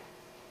Guggenheim.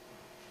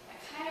 I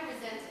kind of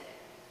resented it.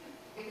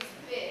 It was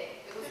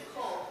big, it was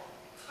cold,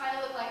 kind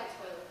of looked like a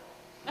toilet bowl.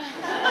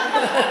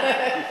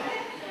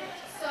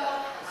 So,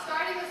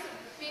 starting with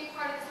being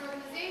part of this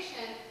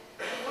organization,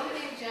 a woman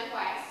named Jen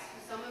Weiss,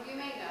 who some of you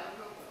may know,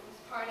 who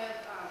was part of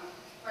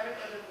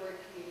the word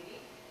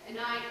community, and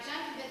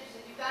Jen convinced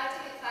me that you've got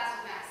to take a class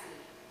with Maxine.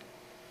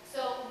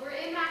 So we're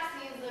in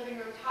Maxine's living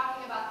room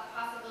talking about the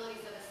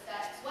possibilities of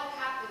aesthetics. What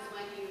happens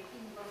when you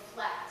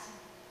reflect?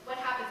 What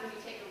happens when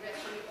you take a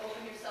risk, when you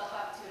open yourself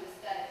up to an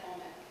aesthetic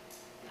moment?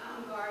 Now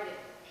I'm guarded.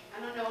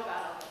 I don't know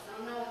about all this. I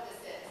don't know what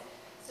this is.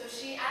 So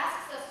she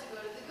asks us to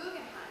go to the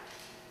Guggenheim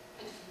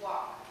and just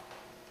walk.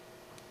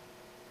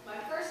 My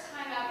first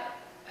time ever,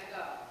 I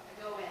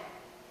go in,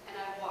 and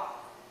I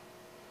walk.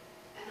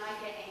 And I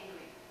get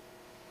angry.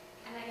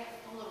 And I get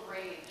full of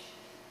rage.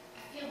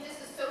 I feel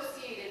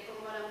disassociated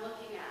from what I'm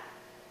looking at.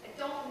 I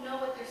don't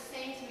know what they're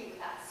saying to me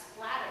with that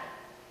splatter.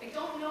 I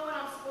don't know what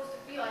I'm supposed to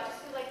feel. I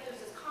just feel like there's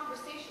this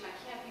conversation I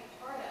can't be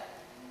part of.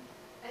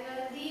 And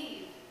I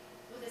leave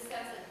with a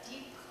sense of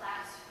deep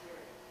class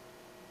fury.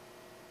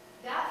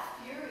 That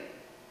fury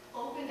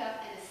opened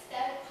up an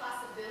aesthetic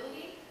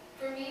possibility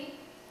for me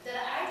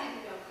that I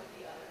didn't know could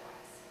be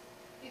otherwise.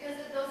 Because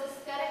of those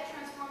aesthetic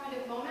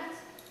transformative moments,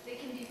 they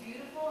can be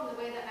beautiful in the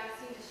way that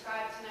Maxine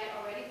described tonight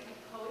already through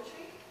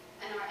poetry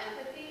and our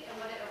empathy and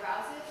what it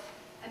arouses.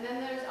 And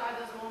then are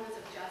those moments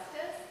of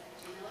justice,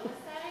 Jamila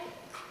was saying,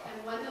 and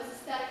when those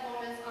aesthetic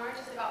moments aren't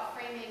just about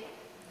framing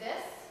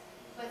this,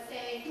 but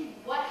saying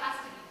what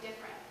has to be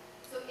different.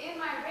 So in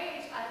my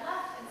rage, I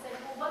left and said,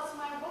 well, what's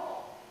my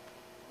role?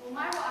 Well,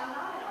 my role, I'm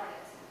not an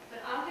artist, but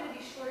I'm going to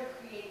be sure to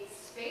create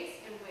space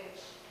in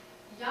which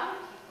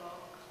young people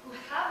who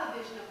have a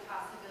vision of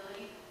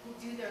possibility will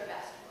do their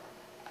best work.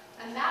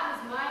 And that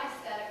was my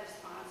aesthetic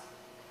response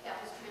that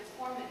was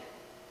transformative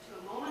to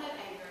a moment of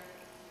anger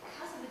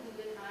because of the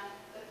Guggenheim,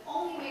 but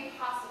only made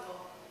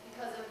possible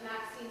because of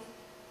Maxine's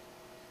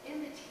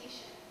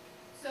invitation.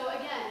 So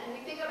again, when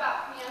we think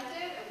about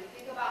Preemptive and we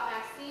think about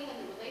Maxine and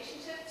the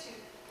relationship to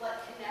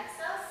what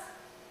connects us,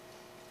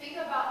 think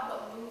about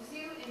what moves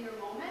you in your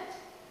moment,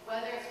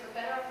 whether it's for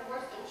better or for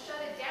worse. Don't shut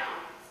it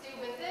down. Stay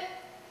with it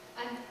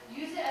and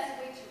use it as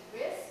a way to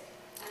risk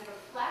and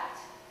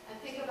reflect and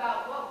think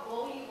about what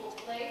role you will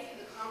play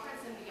through the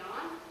conference and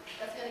beyond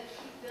that's going to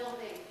keep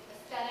building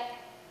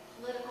aesthetic,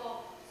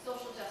 political,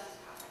 social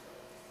justice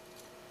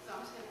possibilities. So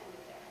I'm just going to end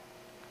it there.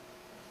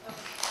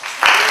 Okay.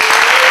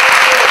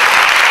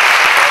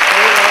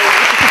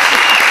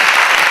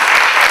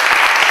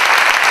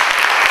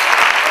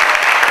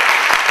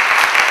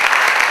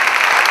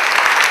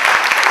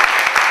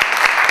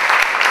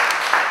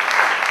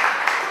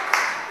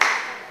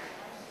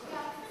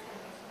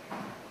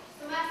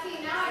 So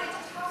Maxine, now I get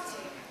to talk to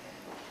you.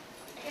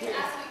 I get to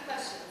ask you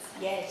questions.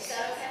 Yes. Is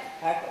that okay?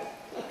 I hope.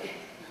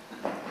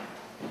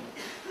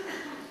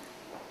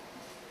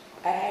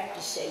 I have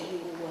to say you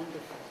were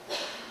wonderful.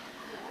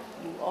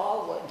 You are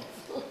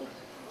wonderful.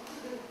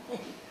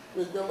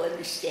 We'll go on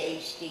the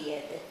stage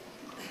together.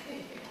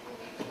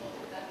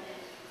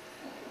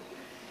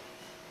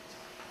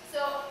 So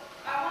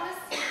I want to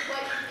see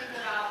what you think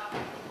about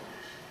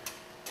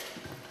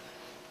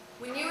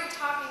when you were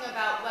talking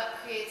about what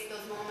creates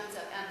those moments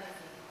of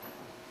empathy.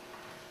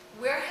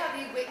 Where have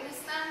you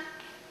witnessed them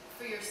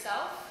for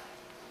yourself?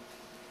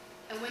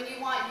 And when you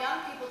want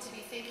young people to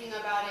be thinking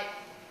about it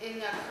in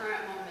their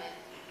current moment,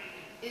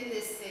 in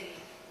this city,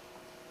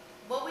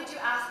 what would you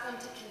ask them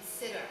to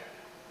consider?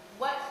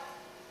 What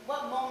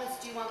moments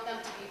do you want them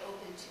to be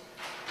open to?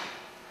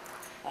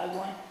 I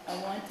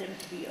want them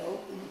to be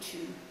open to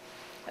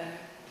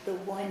the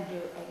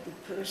wonder of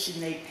the person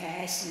they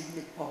pass in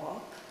the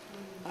park.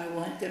 I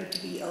want them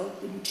to be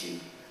open to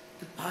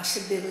the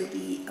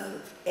possibility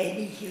of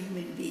any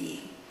human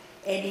being,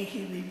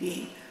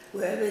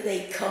 wherever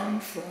they come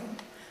from.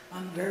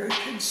 I'm very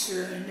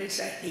concerned, as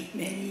I think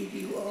many of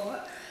you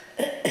are,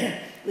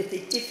 with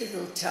the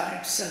difficult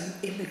times some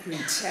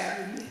immigrants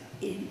have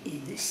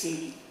in the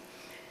city,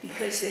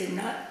 because they're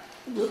not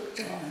looked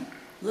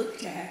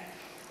at,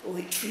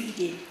 or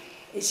treated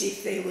as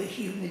if they were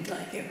human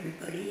like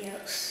everybody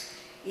else.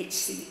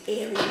 It's the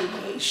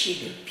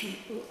alienation of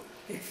people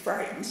that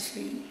frightens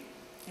me.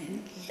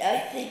 And I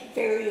think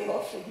very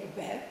often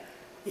about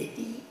the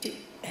need to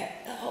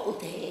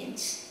hold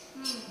hands,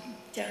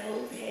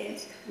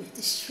 with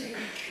the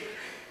stranger.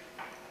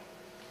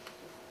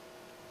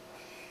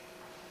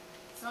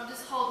 So I'm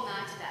just holding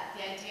on to that,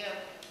 the idea of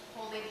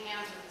holding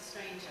hands with a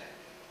stranger.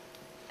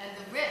 and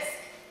the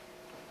risk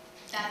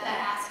that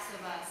asks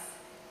of us,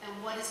 and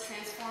what is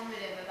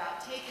transformative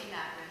about taking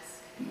that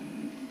risk.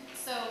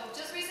 So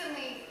just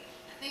recently,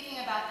 thinking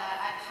about that,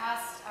 I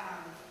passed,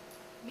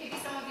 maybe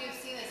some of you have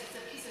seen this, it's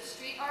a piece of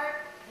street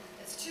art.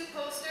 It's two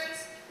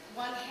posters,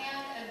 one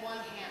hand and one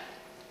hand.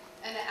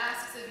 And it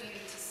asks of you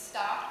to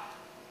stop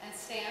and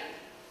stand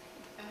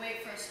and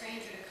wait for a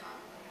stranger to come.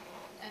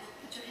 And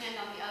put your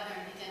hand on the other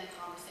and begin a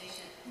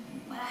conversation.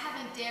 But I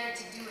haven't dared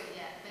to do it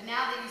yet. But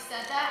now that you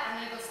said that, I'm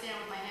going to go stand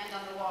with my hand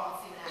on the wall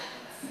and see what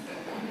happens.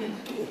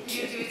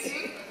 You do it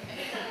too?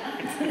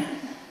 Okay.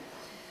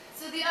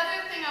 So the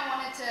other thing I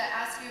wanted to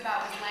ask you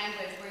about was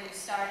language, where you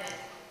started.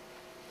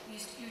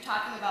 You were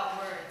talking about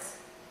words.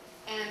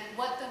 And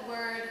what the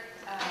word,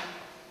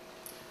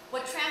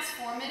 what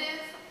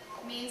transformative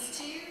means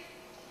to you,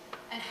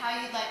 and how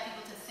you'd like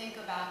people to think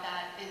about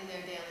that in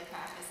their daily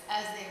practice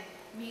as they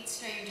meet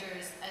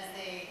strangers, as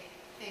they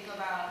think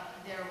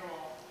about their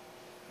role.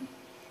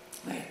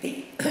 I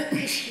think,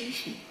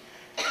 excuse me,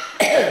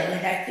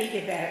 when I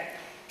think about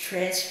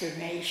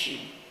transformation,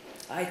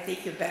 I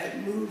think about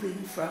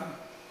moving from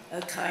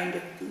a kind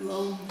of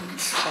lonely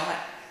spot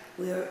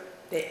where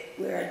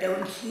I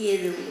don't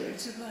hear the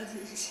words of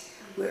others,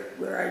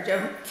 where I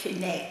don't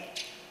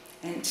connect.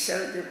 And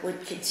so that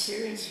what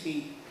concerns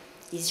me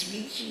is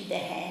reaching the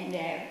hand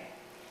out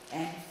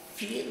and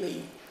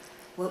feeling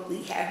what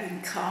we have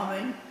in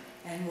common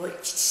and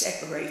what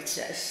separates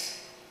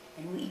us.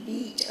 And we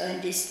need to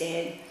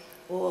understand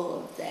all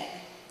of that.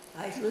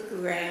 I look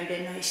around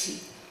and I see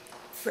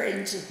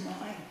friends of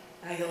mine.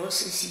 I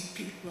also see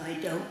people I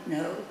don't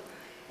know.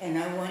 And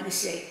I want to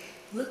say,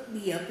 look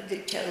me up at the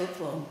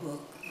telephone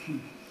book.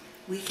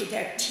 We could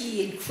have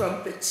tea and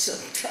crumpets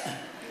sometime.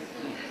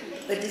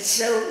 But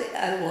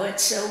I want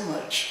so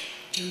much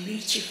to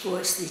reach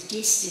across the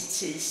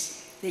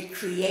distances that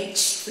create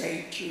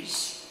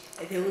strangers.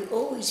 And there will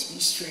always be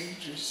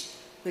strangers,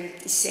 but at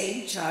the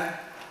same time,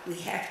 we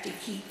have to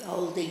keep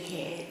holding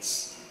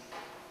hands.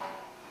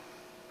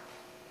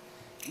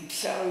 I'm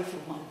sorry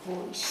for my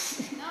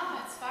voice. No,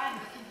 it's fine,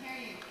 we can hear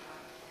you.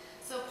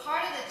 So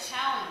part of the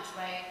challenge,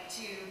 right,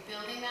 to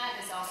building that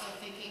is also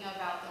thinking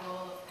about the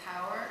role of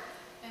power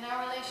in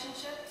our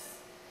relationships.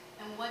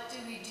 And what do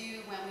we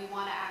do when we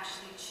want to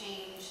actually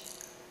change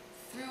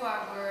through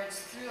our words,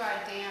 through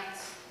our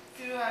dance,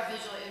 through our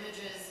visual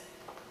images,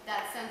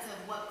 that sense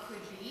of what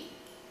could be?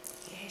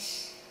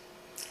 Yes.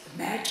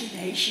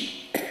 Imagination.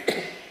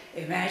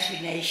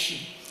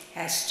 Imagination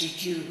has to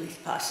do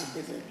with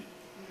possibility.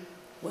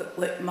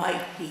 What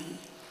might be.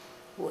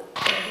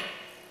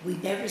 We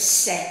never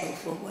settle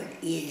for what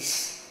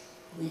is.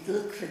 We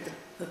look for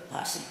the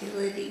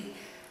possibility.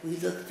 We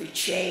look for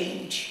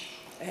change.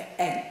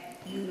 And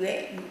you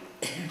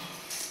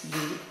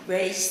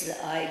raise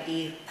the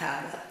idea of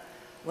power.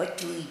 What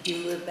do we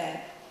do about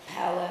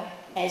power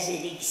as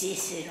it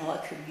exists in our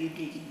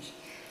communities?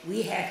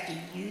 We have to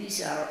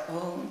use our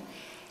own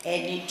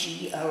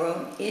energy, our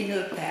own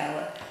inner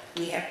power.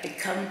 We have to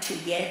come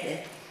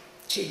together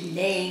to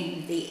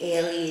name the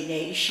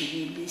alienation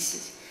in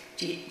this,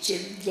 to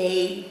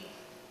name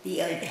the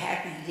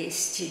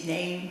unhappiness, to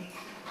name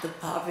the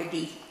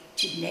poverty,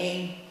 to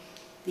name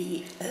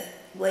the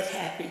what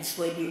happens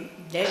when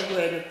you've never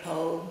read a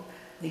poem,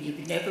 when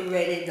you've never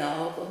read a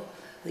novel,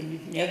 when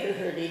you've never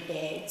heard a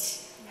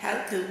dance.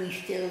 How can we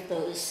fill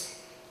those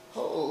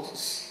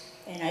holes?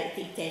 And I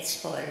think that's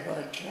part of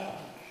our job.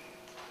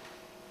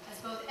 As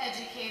both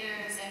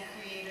educators and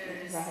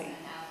creators Right.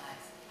 and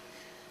allies.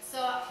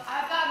 So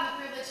I've gotten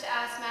the privilege to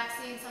ask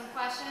Maxine some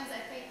questions.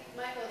 I think,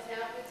 Michael, is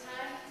now a good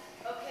time?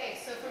 Okay,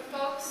 so for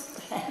folks,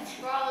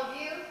 for all of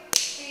you,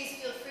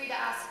 please feel free to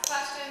ask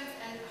questions.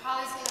 And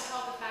Holly's going to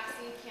help if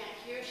Maxine can't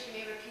hear. She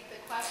may repeat the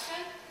question.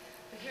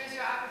 But here's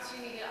your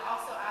opportunity to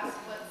also ask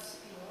what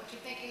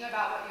you're thinking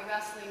about, what you're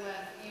wrestling with,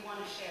 you want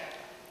to share.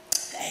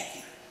 Thank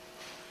you.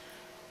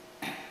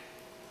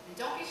 And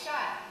don't be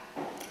shy.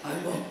 I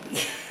won't be.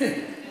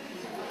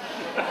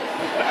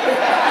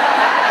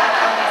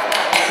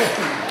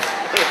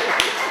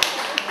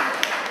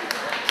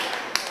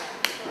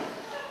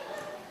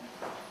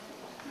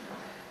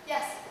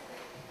 Yes.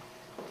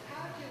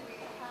 How do we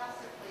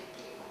possibly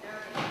keep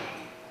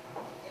nourishing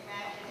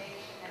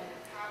imagination and the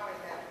power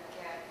that we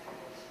get from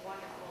this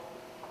wonderful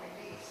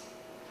release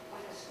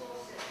with a school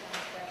system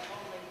that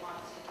only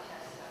wants to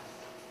test us?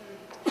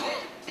 Where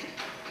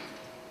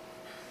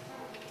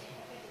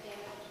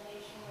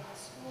the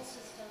school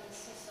system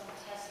insists on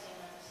testing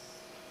us.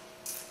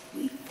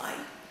 We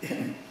fight.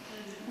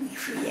 We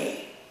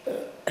create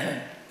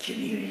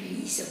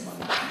communities among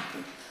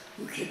people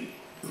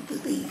who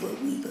believe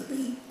what we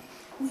believe.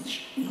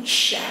 We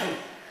shout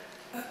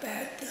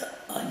about the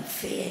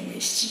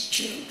unfairness to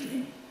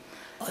children,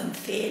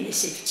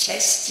 unfairness of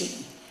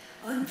testing,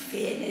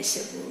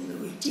 unfairness of all the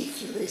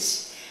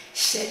ridiculous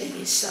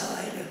setting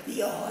aside of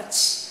the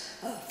arts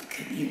of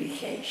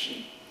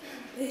communication.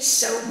 There's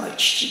so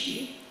much to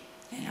do,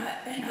 and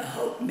I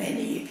hope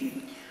many of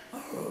you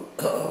are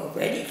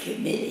already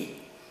committed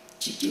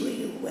to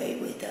doing away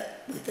with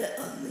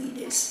the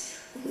ugliness,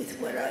 with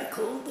what I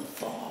call the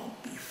fog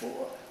before.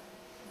 before.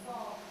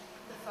 Fall.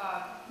 The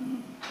fog.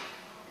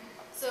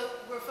 So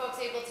were folks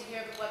able to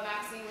hear what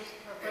Maxine,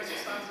 her first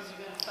response was, you're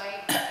going to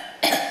fight?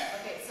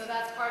 Okay, so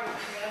that's part of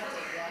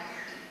preemptive, yeah?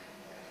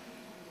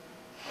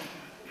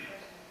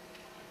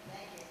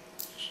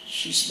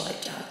 She's my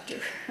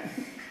doctor.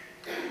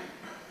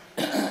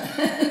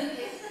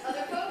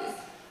 Other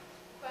folks?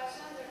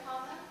 Questions or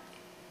comments?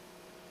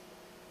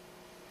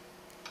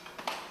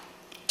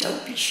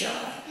 Don't be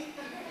shy.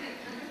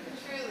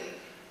 Truly.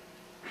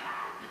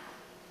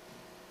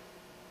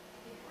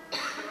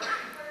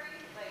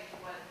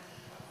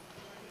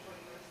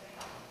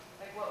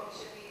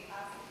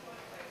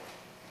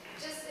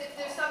 Just if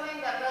there's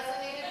something that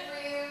resonated for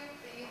you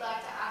that you'd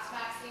like to ask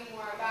Maxine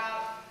more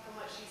about from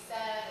what she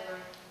said, or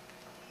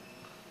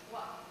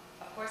Well,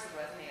 of course it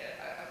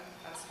resonated. I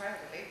was crying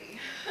like a baby.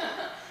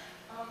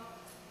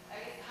 I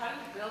guess, how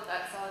do you build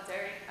that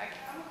solidarity?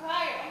 I'm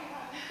crying.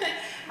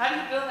 How do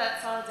you build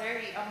that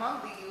solidarity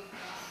among the youth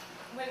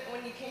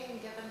when you can't even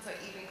get them to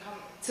even come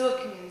to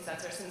a community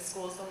center, since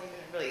schools don't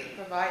even really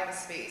provide the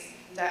space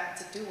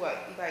to do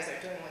what you guys are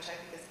doing, which I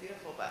think is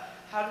beautiful. But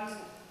how do you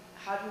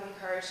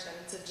encourage them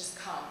to just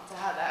come, to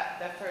have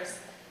that first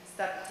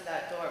step into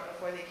that door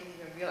before they can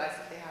even realize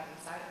what they have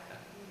inside of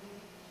them?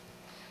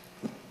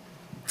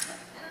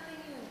 How can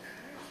you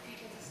encourage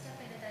people to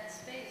step into that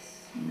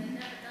space? They've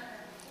never done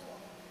that before.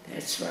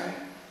 That's right.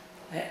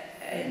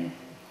 And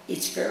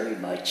it's very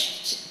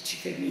much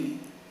for me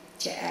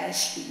to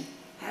ask you,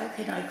 how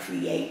can I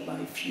create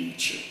my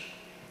future?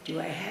 Do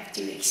I have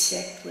to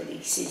accept what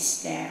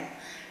exists now?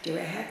 Do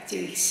I have to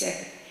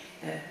accept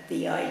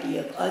the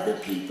idea of other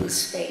people's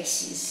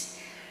spaces?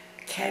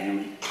 How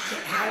do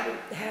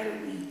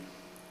we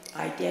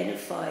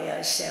identify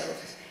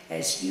ourselves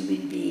as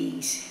human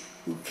beings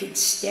who can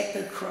step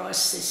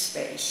across the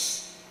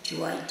space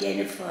to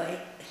identify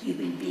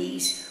human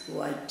beings who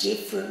are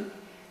different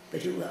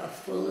but who are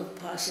full of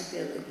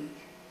possibility?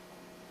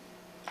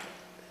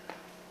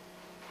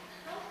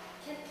 How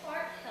can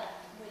art help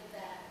with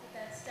that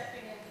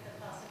stepping into the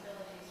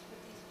possibilities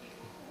with these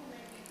people who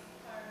maybe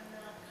are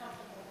not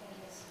comfortable in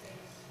this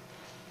space?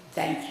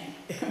 Thank you.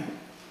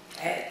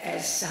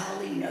 As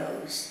Holly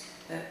knows,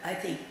 I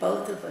think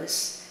both of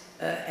us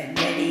and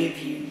many of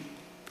you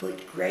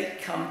put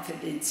great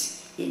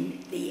confidence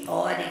in the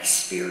art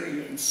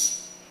experience,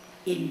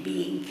 in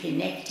being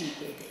connected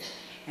with it.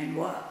 And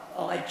what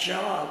our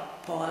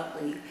job,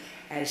 partly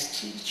as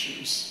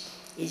teachers,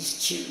 is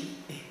to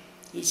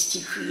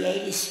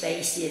create a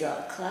space in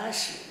our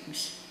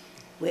classrooms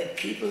where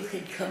people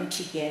can come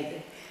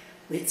together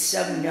with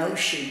some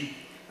notion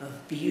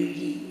of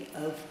beauty,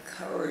 of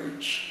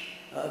courage,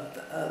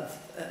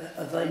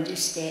 of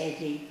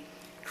understanding,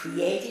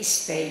 create a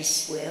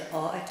space where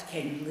art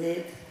can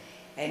live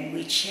and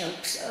which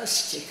helps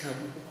us to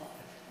come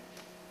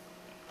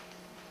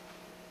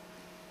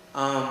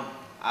alive.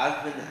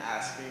 I've been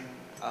asking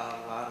a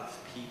lot of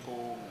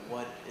people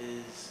what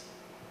is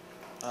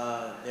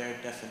their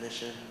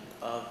definition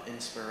of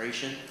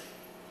inspiration,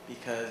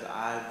 because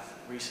I've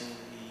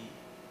recently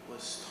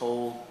was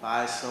told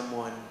by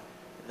someone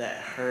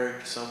that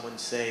heard someone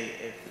say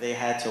if they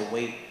had to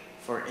wait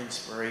for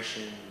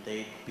inspiration,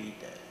 they'd be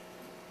dead.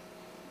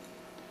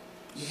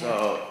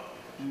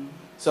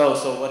 So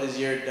what is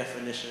your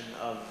definition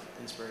of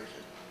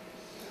inspiration?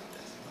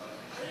 What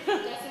is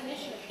your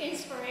definition of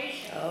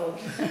inspiration? Oh,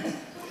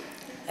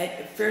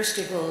 first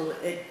of all,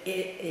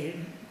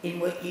 in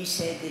what you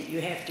said that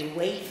you have to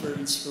wait for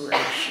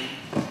inspiration,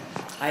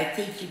 I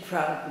think you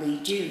probably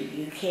do.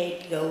 You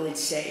can't go and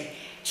say,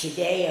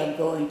 today I'm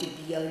going to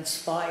be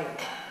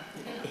inspired.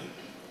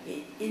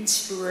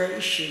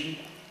 Inspiration,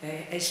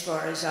 as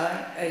far as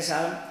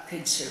I'm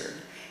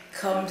concerned,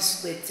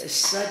 comes with a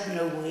sudden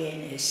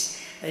awareness,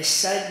 a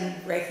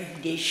sudden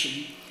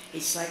recognition.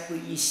 It's like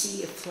when you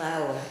see a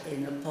flower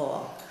in the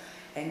park,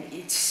 and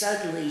it's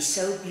suddenly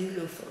so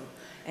beautiful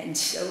and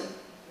so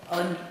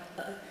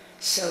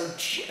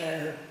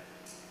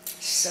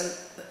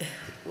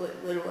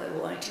what do I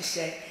want to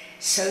say?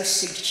 So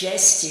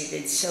suggestive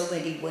in so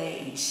many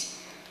ways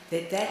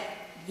that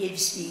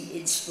gives me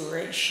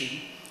inspiration.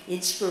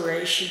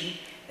 Inspiration,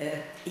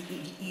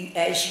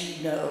 as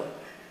you know,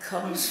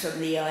 comes from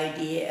the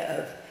idea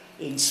of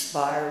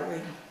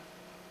inspiring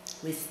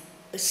with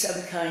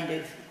some kind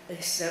of I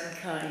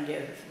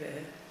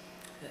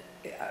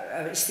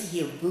was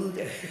thinking of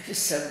Buddha for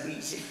some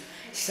reason,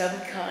 some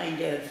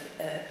kind of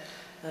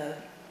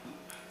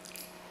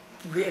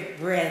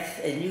breath,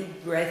 a new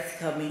breath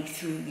coming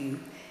through you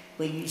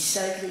when you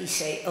suddenly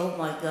say, oh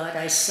my God,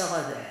 I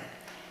saw that.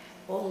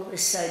 All of a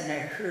sudden I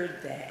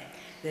heard that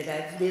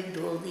I've lived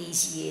all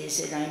these years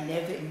and I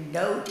never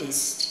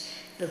noticed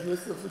the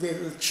look of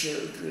little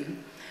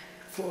children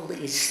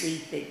falling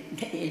asleep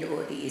in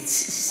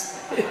audiences.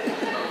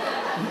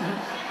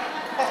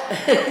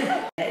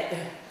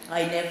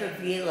 I never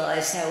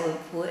realized how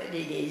important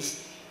it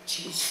is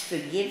to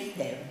forgive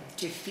them,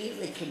 to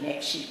feel a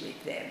connection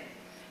with them.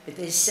 But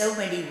there's so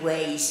many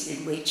ways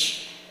in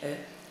which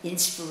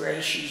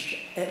inspiration,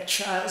 a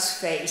child's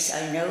face,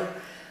 I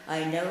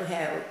I know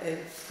how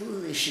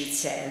foolish it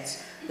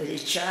sounds, but a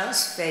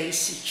child's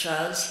face, a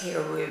child's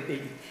hair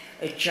ribbon,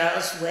 a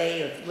child's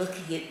way of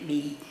looking at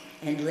me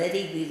and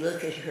letting me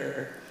look at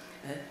her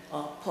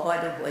are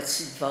part of what's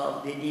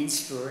involved in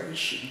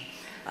inspiration.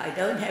 I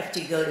don't have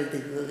to go to the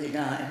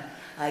Guggenheim.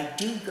 I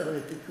do go to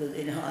the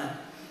Guggenheim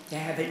to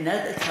have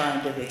another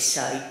kind of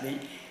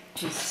excitement,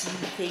 to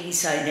see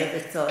things I never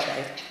thought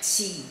I'd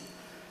see.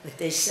 But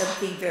there's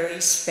something very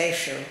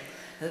special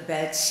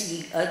about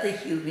seeing other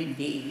human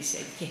beings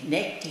and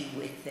connecting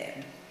with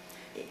them.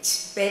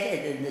 It's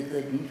better than the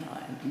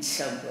Guggenheim in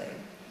some way.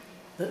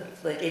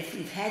 But if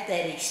we've had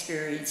that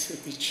experience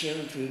with the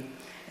children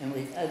and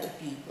with other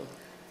people,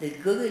 the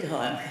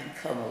Guggenheim can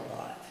come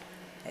alive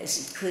as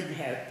it couldn't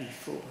have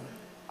before.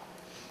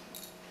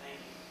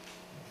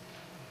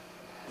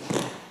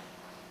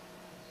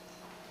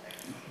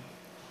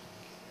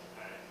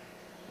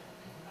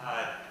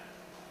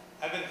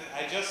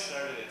 I just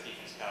started at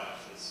Teachers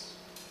College this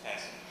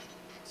past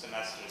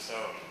semester, so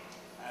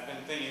I've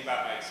been thinking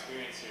about my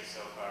experience here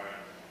so far.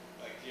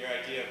 Like your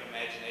idea of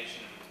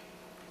imagination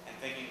and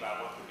thinking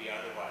about what could be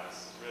otherwise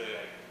is really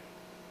like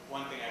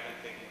one thing I've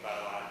been thinking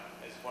about a lot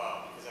as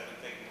well, because I've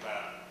been thinking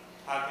about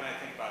how can I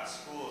think about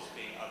schools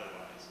being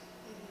otherwise,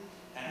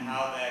 and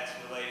how that's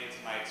related to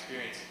my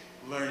experience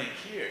learning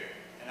here.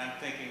 And I'm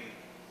thinking,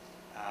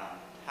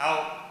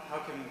 how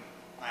can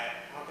I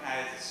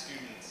as a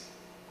student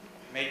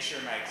make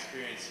sure my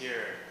experience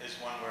here is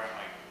one where I'm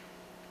like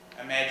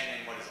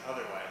imagining what is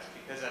otherwise,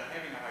 because I'm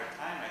having a hard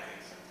time, I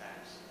think,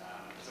 sometimes.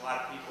 Because a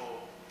lot of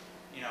people,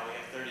 you know, we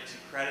have 32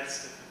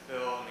 credits to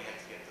fulfill, and we have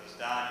to get those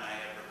done, and I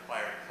have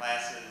required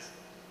classes,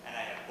 and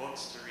I have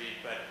books to read,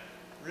 but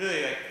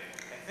really, like,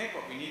 I think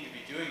what we need to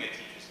be doing at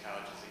Teachers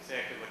College is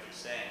exactly what you're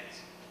saying,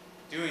 is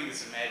doing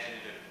this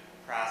imaginative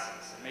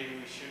process, and maybe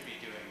we should be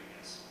doing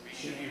this. We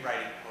should be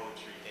writing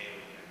poetry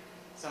daily, or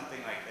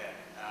something like that.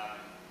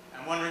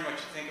 I'm wondering what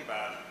you think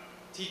about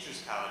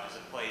Teachers College as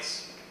a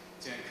place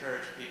to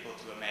encourage people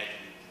to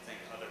imagine and to think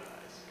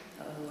otherwise.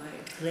 Oh,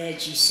 I'm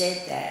glad you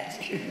said that.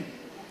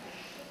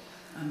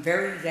 I'm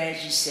very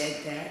glad you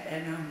said that,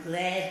 and I'm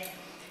glad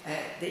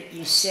that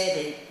you said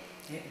it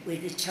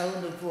with a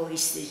tone of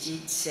voice that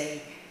you'd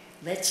say,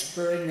 let's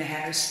burn the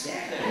house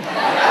down.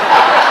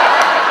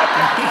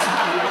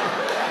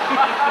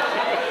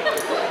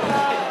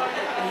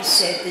 You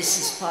said this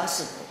is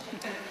possible,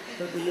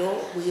 but we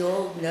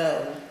all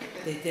know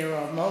that there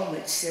are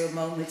moments in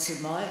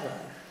my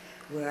life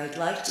where I'd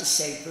like to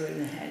say burn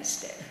the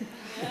house down.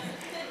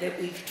 That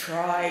we've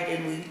tried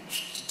and we've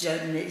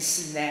done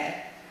this and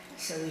that.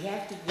 So we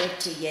have to get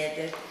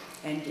together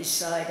and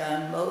decide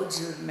on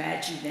modes of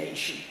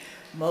imagination,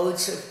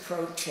 modes of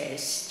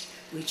protest,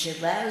 which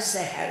allows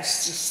the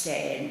house to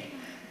stand,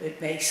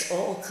 but makes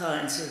all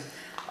kinds of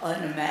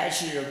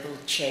unimaginable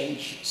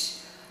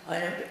changes,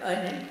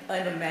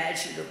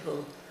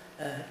 unimaginable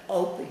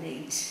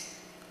openings,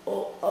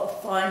 or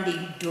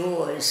finding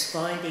doors,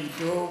 finding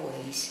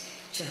doorways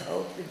to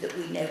open that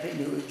we never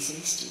knew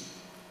existed.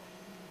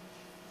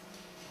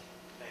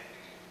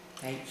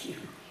 Thank you.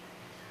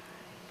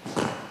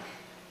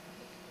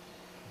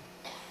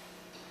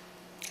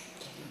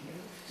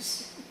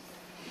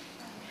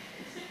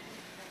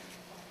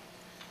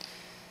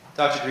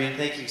 Dr. Greene,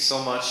 thank you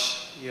so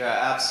much. You are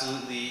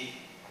absolutely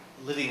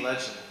living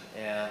legend,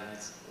 and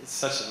it's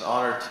such an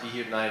honor to be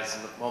here tonight. It's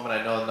a moment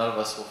I know none of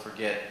us will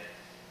forget.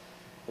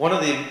 One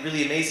of the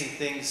really amazing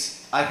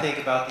things I think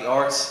about the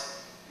arts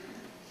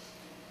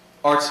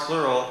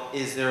plural,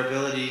 is their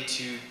ability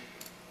to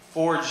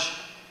forge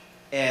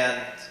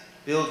and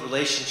build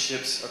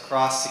relationships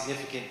across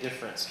significant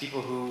difference.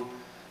 People who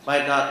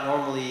might not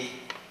normally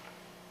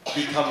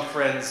become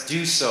friends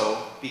do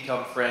so,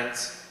 become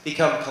friends,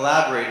 become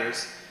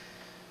collaborators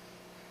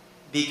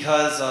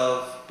because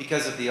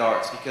of the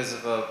arts, because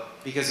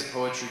of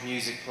poetry,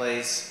 music,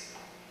 plays,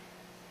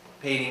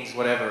 paintings,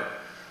 whatever.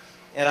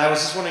 And I was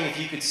just wondering if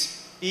you could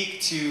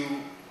speak to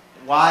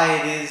why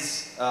it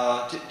is,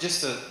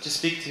 just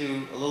speak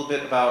to a little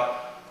bit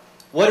about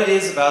what it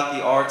is about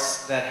the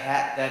arts that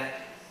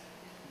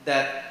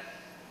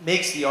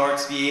makes the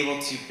arts be able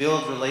to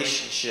build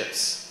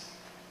relationships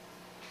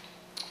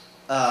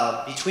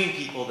between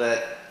people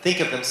that think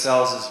of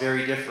themselves as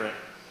very different.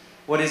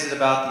 What is it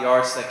about the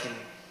arts that can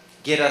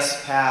get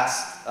us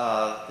past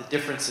the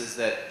differences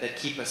that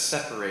keep us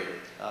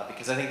separated?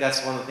 Because I think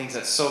that's one of the things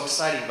that's so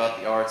exciting about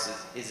the arts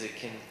is it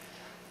can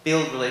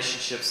build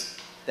relationships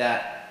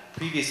that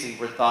previously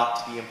were thought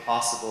to be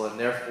impossible, and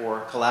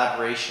therefore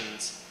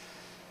collaborations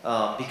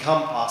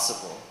become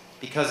possible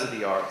because of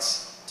the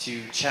arts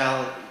to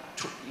challenge,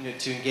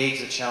 to engage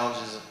the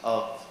challenges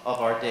of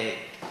our day.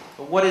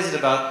 But what is it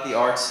about the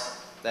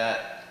arts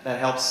that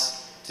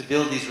helps to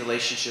build these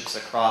relationships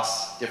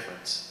across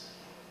difference?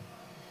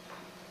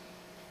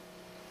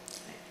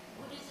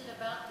 What is it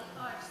about the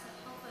arts that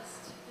help us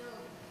to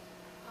build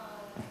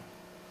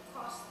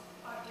across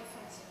our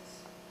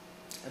differences?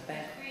 And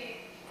create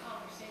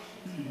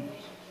conversations and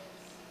relationships.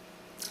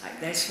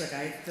 That's what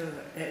I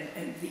thought,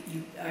 and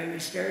I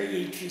was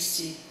very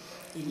interested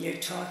and you're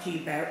talking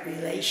about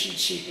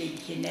relationship in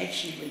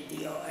connection with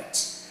the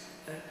arts,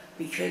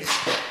 because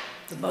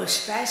the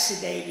most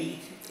fascinating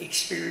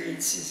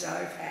experiences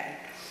I've had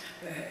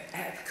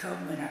have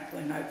come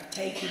when I've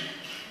taken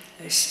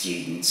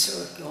students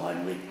or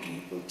gone with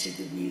people to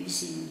the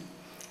museum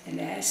and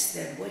asked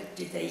them, what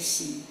did they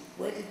see?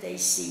 What did they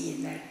see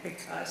in that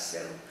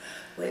Picasso?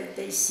 What did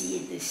they see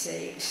in the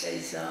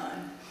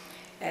Cézanne?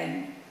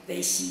 And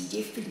they see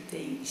different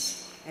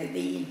things, and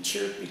they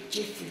interpret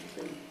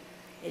differently.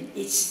 And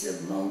it's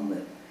the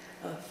moment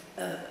of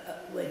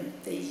when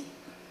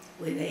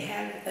they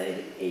have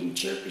an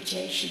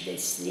interpretation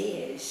that's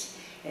theirs,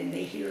 and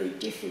they hear a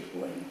different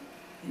one,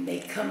 and they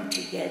come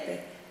together.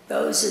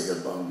 Those are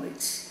the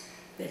moments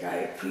that I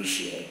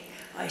appreciate.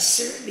 I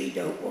certainly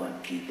don't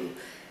want people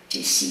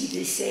to see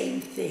the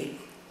same thing.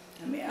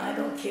 I mean, I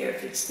don't care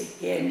if it's the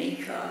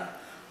Guernica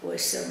or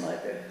some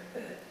other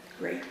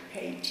great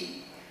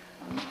painting.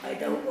 I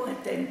don't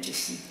want them to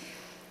see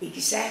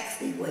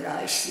exactly what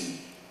I see.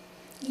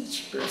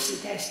 Each person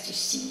has to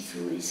see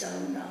through his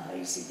own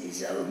eyes and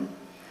his own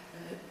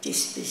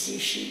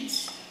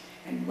dispositions.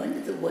 And one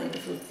of the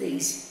wonderful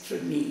things for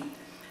me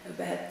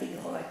about the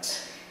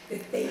arts,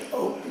 that they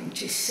open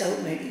to so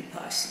many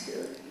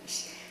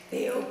possibilities.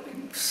 They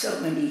open so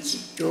many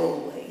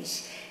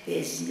doorways.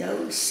 There's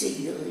no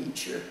single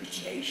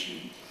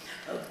interpretation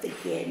of the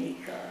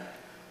Guernica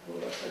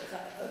or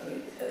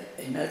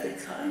another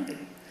kind of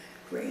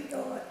great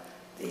art.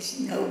 There's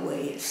no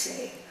way of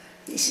saying,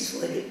 this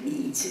is what it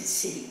means in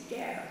sitting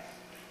down.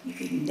 You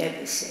can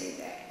never say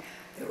that.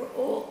 There are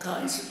all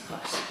kinds of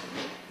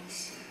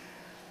possibilities.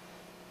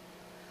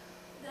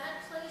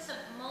 That place of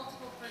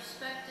multiple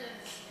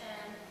perspectives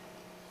and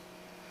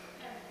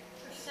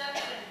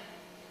perception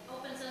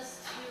opens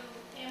us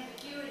to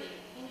ambiguity.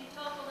 Can you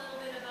talk a little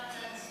bit about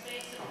that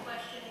space of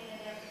questioning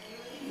and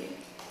ambiguity?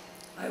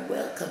 Yeah. I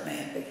welcome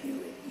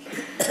ambiguity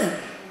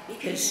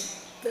because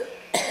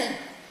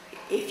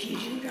if you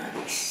do not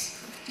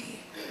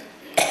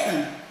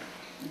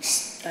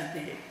it's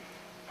ambiguous.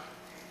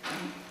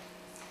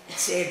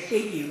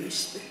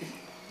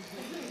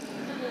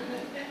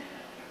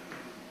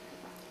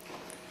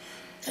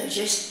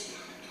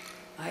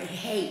 I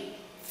hate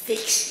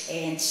fixed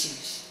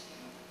answers.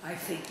 I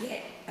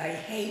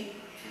hate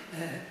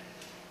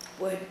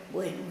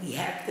when we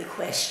have the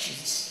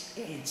questions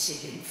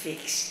answered and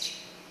fixed.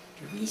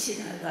 The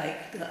reason I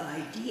like the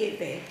idea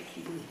of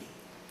ambiguity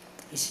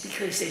is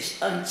because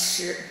there's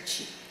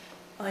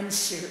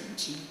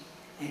uncertainty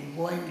and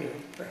wonder,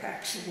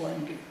 perhaps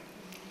wonder.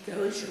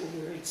 Those are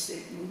words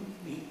that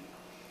move me.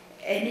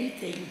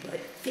 Anything but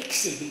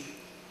fixity,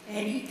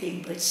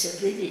 anything but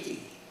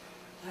solidity,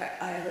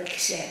 I'll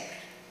accept.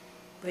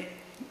 But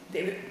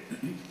there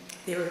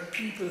are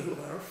people who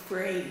are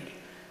afraid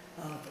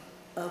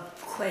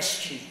of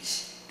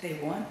questions. They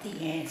want the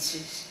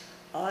answers.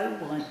 I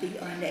want the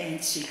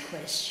unanswered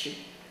question.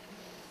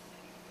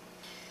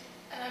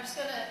 And I'm just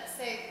going to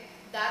say,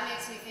 that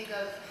makes me think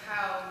of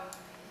how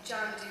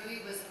John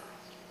Dewey was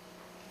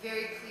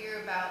very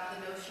clear about the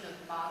notion of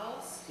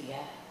models.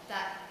 Yeah.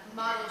 That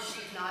models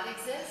should not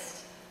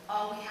exist.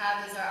 All we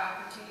have is our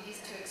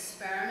opportunities to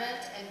experiment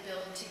and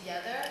build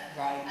together.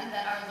 Right. And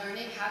that our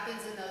learning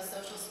happens in those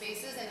social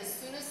spaces. And as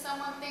soon as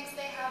someone thinks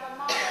they have a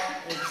model,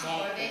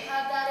 exactly. or they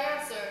have that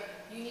answer,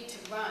 you need to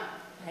run.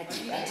 That's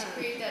you need to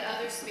create that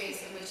other space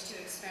in which to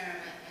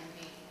experiment and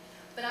be.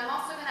 But I'm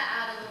also going to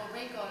add a little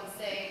wrinkle and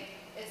say,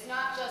 it's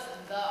not just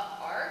the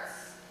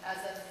arts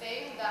as a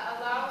thing that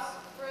allows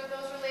for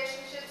those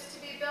relationships to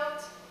be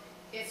built.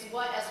 It's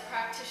what, as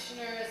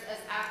practitioners,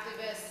 as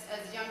activists,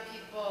 as young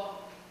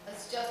people,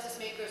 as justice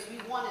makers, we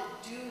want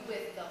to do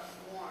with the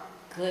form.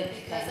 Good.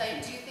 Because I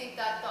do think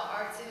that the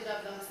arts in and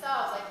of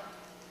themselves, like,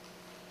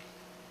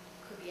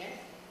 could be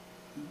anything,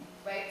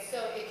 right?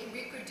 So it can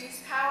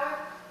reproduce power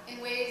in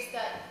ways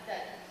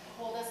that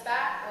hold us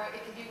back, or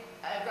it can be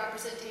a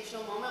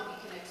representational moment we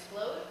can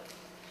explode.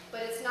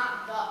 But it's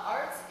not the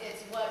arts,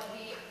 it's what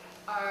we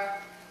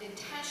are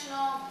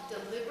intentional,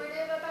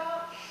 deliberative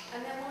about,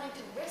 and then willing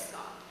to risk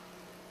on.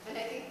 And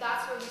I think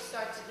that's where we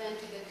start to then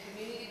do the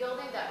community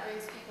building that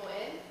brings people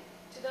in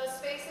to those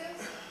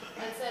spaces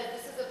and says,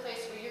 this is a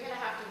place where you're going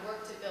to have to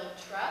work to build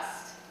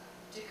trust,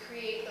 to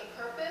create the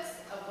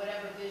purpose of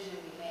whatever vision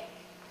we make.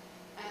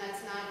 And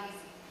that's not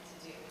easy to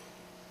do.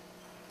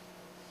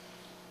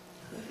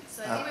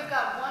 So I think we've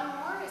got one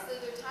more. Is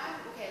there time?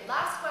 Okay,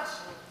 last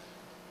question.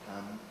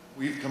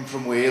 We've come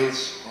from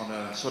Wales on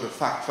a sort of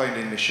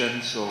fact-finding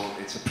mission, so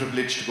it's a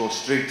privilege to go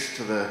straight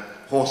to the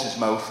horse's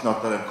mouth.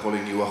 Not that I'm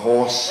calling you a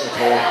horse at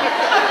all.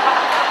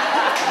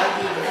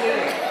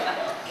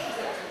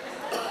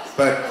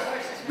 But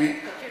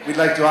we'd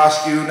like to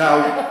ask you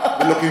now,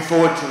 we're looking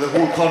forward to the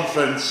whole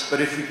conference,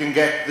 but if we can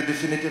get the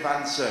definitive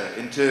answer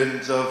in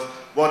terms of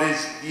what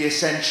is the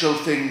essential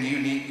thing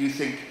you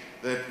think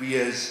that we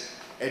as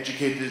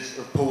educators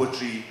of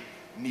poetry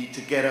need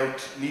to get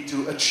out, need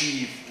to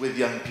achieve with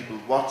young people.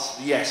 What's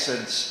the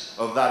essence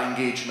of that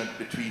engagement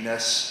between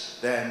us,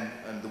 them,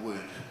 and the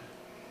word?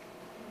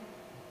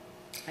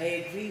 I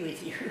agree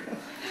with you.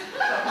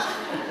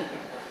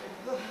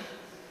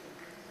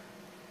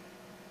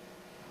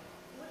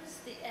 What is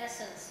the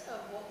essence of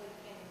what we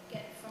can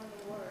get from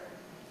the word?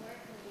 Where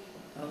can we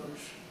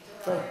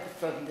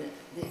From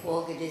the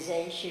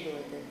organization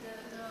or the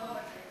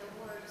poetry, the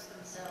words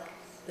themselves?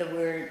 the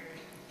word,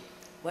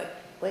 what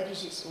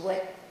is it,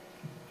 what?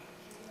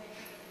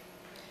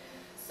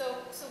 So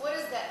what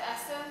is the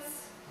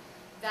essence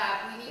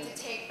that we need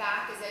to take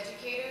back as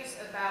educators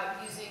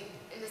about using,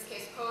 in this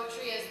case,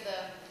 poetry as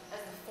the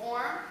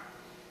form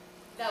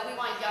that we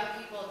want young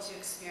people to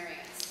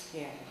experience?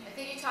 Yeah. I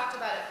think you talked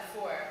about it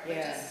before, but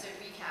Yeah. just to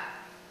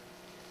recap.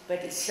 But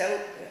it's so,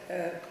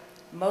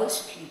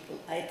 most people,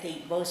 I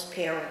think most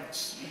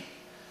parents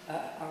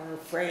are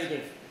afraid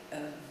of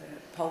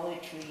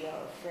poetry,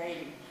 are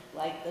afraid of,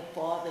 like the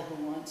father who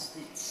wants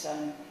the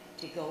son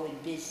to go in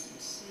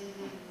business.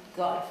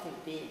 God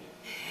forbid.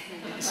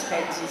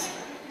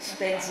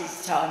 Spends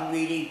his time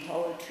reading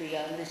poetry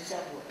on the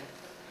subway.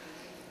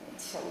 And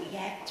so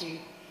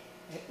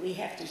we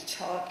have to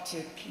talk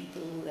to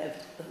people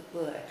who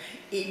are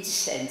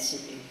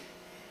insensitive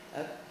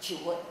to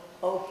what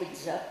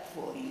opens up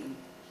for you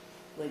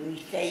when we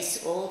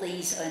face all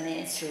these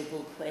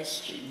unanswerable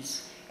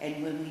questions,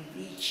 and when we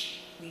meet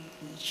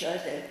each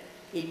other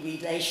in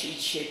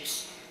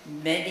relationships.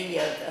 Many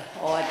of the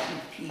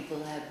hardened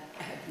people have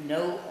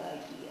no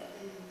idea.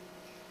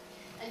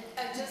 And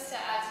just to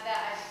add to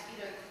that,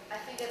 I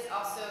think it's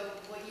also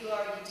what you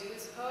already do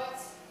as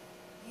poets.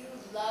 You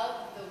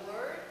love the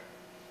word.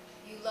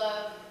 You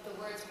love the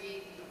word's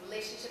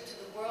relationship to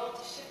the world,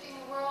 to shifting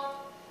the world,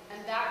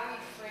 and that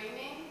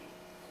reframing,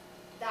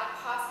 that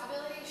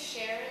possibility of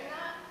sharing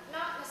that,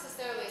 not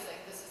necessarily as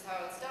like this is how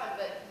it's done,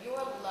 but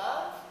your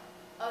love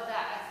of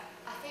that,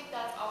 I think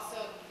that's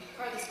also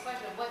part of this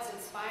question of what's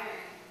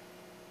inspiring.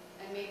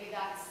 And maybe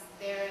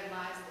therein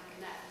lies the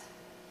connect.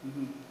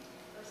 Mm-hmm.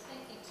 I was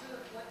thinking too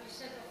of what you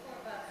said before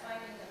about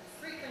finding the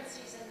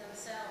frequencies in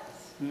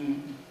themselves.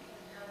 Mm-hmm. And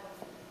how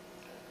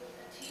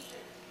a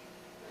teacher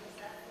brings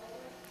that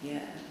forward.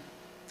 Yeah.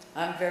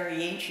 I'm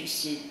very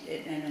interested,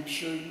 and I'm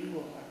sure you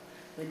are,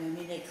 when I'm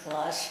in a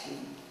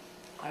classroom,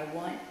 I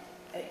want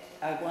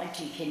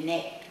to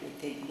connect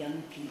with the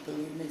young people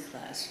in the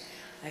class.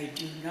 I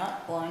do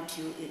not want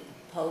to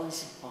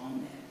impose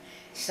upon them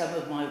some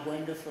of my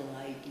wonderful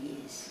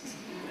ideas.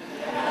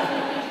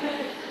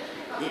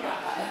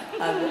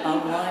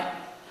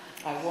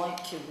 I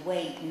want to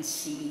wait and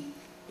see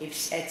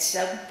if at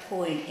some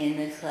point in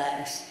the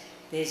class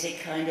there's a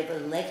kind of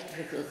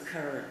electrical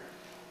current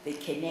that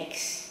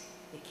connects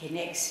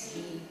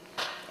me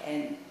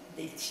and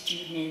the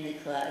student in the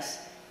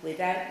class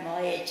without my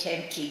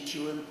attempting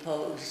to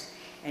impose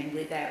and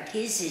without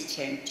his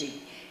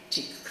attempting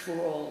to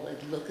crawl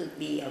and look at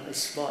me. I'm a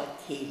smart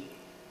kid.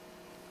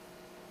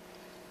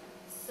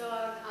 So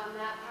on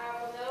that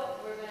powerful note,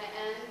 we're going to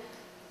end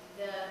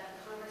the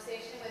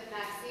conversation with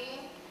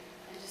Maxine.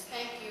 And just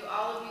thank you,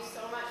 all of you,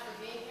 so much for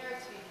being here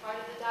to be part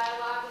of the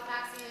dialogue with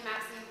Maxine. And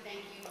Maxine,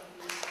 thank you for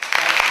being here.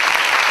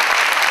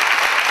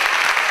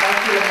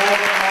 Thank you,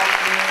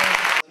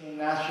 Maxine,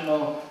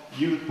 National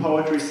Youth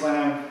Poetry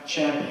Slam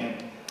champion.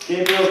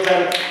 Gabriel's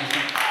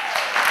dedication.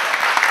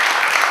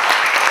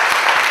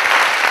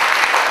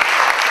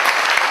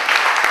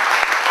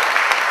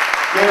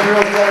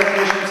 Gabriel's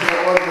dedication to the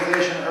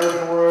organization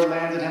Urban Word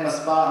landed him a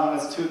spot on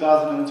its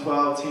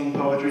 2012 Teen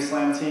Poetry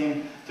Slam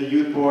team, the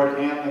Youth Board,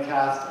 and the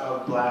cast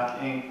of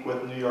Black Ink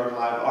with New York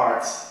Live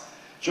Arts.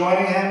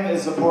 Joining him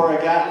is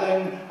Zipporah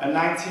Gatlin, a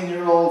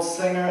 19-year-old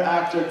singer,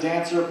 actor,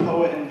 dancer,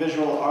 poet, and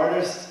visual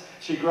artist.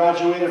 She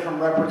graduated from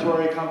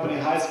Repertory Company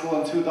High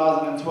School in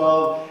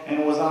 2012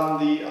 and was on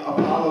the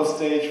Apollo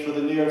stage for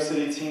the New York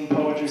City Teen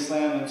Poetry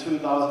Slam in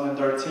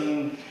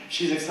 2013.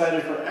 She's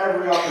excited for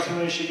every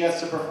opportunity she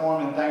gets to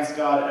perform and thanks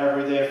God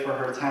every day for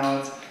her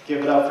talents.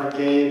 Give it up for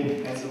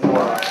Gabe and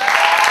Zipporah.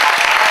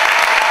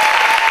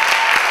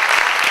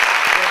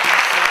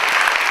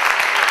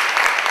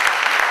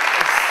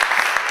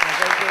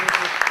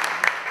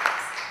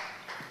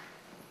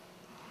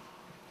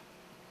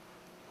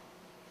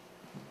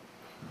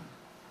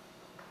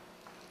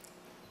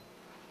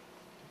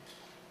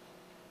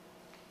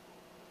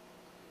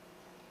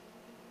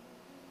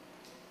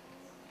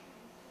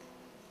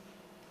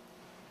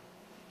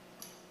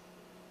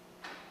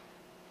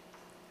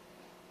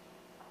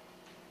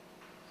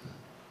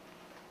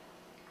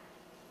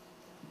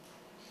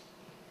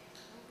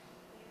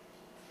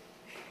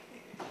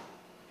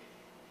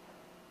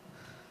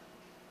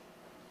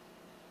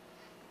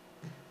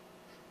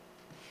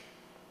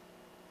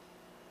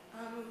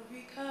 I'm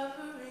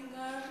recovering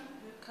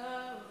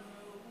undercover.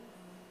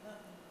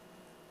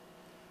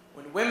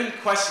 When women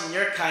question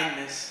your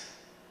kindness,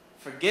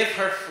 forgive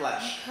her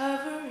flesh,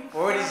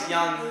 for it is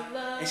young,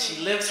 and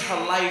she lives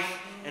her life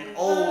an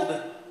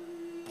old,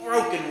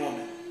 broken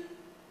woman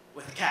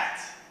with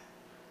cats.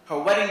 Her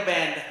wedding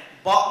band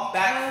bought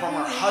back from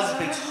her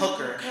husband's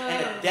hooker,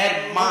 and a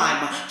dead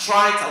mime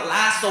trying to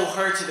lasso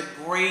her to the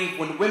grave.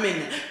 When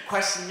women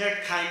question your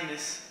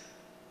kindness,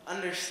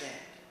 understand.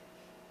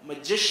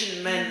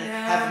 Magician men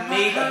have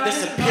made a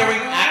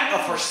disappearing act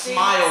of her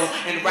smile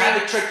and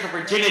rather tricked her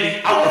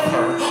virginity out of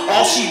her.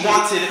 All she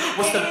wanted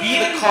was to be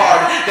the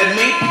card that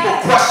made people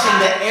question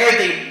the air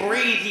they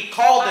breathe. He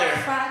called her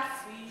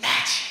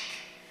magic.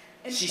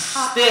 She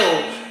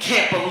still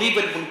can't believe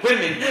it when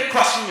women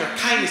question your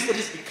kindness. It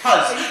is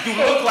because you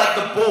look like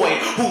the boy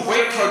who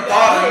raped her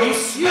daughter. You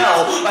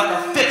smell like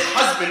her fifth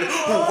husband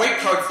who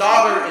raped her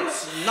daughter.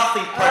 It's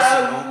nothing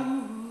personal.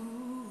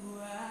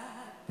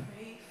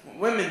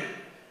 When women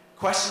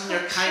question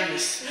your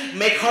kindness,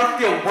 make her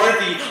feel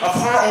worthy of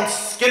her own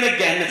skin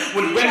again.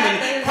 When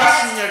women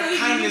question your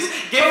kindness,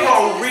 give her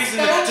a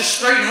reason to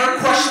straighten her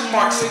question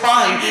mark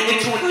spine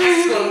into an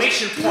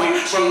exclamation point.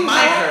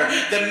 Remind her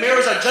that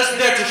mirrors are just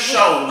there to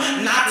show,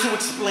 not to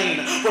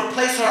explain.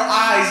 Replace her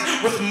eyes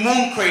with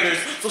moon craters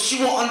so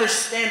she will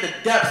understand the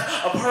depth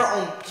of her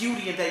own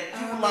beauty and that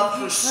you love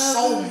her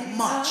so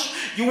much.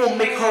 You will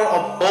make her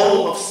a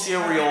bowl of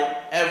cereal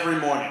every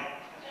morning.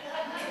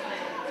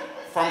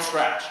 From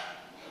scratch.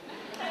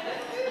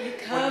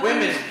 When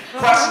women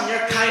question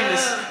your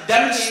kindness,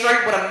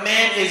 demonstrate what a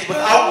man is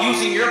without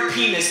using your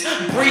penis.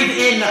 Breathe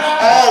in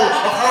all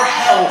of her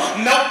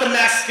hell. Melt the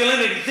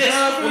masculinity. This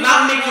will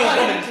not make you a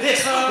woman.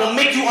 This will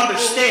make you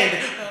understand.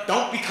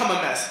 Don't become a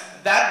mess.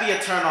 That'd be a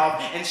turnoff.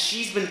 And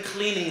she's been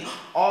cleaning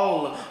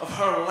all of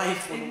her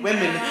life. When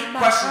women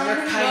question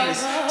your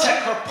kindness,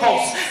 check her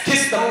pulse.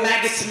 Kiss the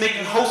maggots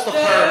making host of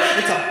her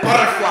into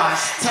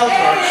butterflies. Tell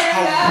her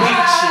how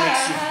winged she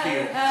makes you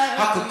feel.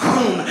 How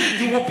cocoon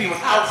you will be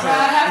without her.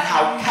 And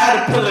how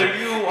caterpillar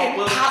you are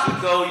willing to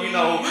go. You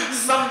know,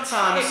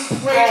 sometimes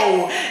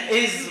slow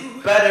is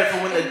better,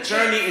 for when the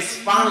journey is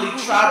finally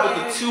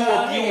traveled, the two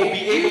of you will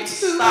be able to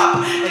stop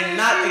and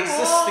not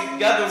exist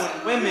together.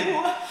 When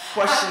women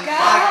question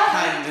my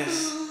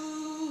kindness,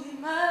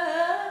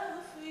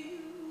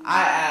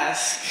 I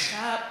ask,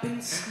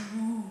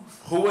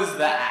 who is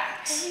the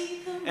axe?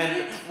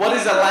 And what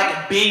is it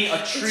like being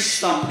a tree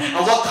stump?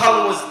 And what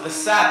color was the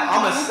sap?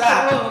 I'm a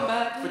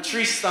sap for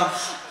tree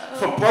stumps,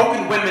 for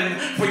broken women,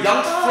 for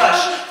young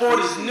flesh, for it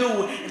is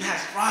new and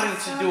has rotting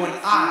to do. And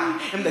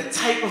I am the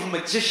type of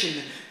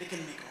magician that can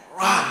make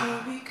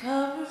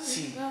rotting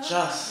seem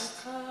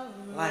just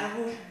like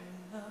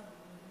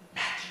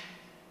magic.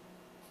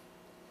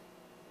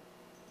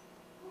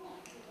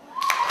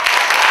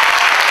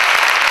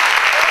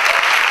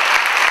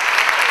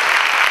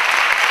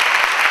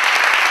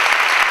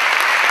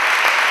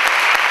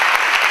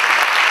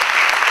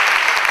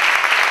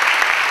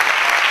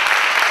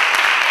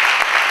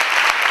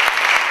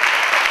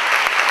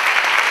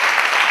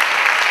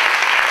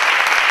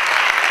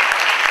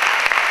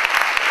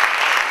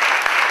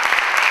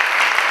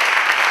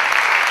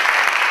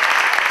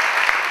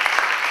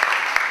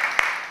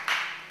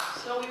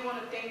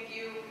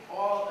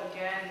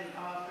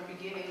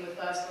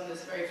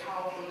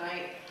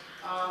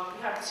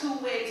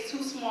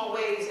 Two small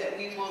ways that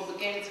we will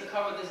begin to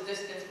cover this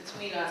distance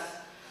between us.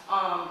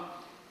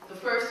 The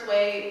first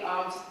way,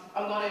 I'm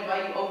going to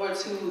invite you over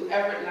to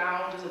Everett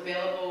Lounge. Is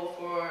available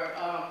for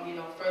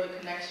further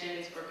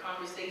connections, for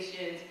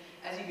conversations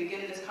as you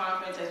begin this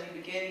conference, as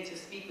you begin to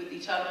speak with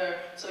each other.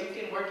 So you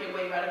can work your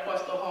way right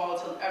across the hall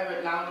to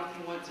Everett Lounge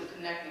if you want to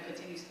connect and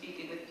continue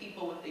speaking with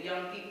people, with the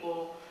young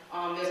people.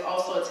 There's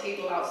also a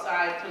table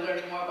outside to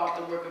learn more about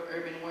the work of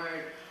Urban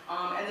Word.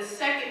 And the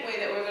second way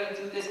that we're going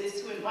to do this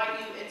is to invite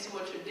you into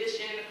a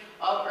tradition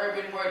of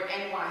Urban Word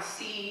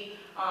NYC.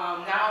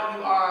 Now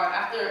you are,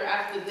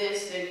 after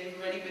this, and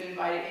you've already been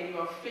invited, and you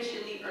are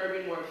officially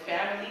Urban Word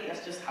family.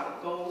 That's just how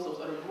it goes. Those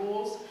are the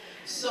rules.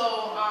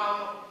 So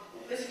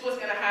this is what's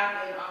going to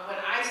happen. When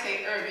I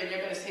say urban, you're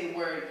going to say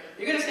word.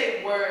 You're going to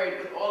say word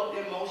with all of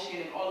the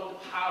emotion and all of the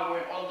power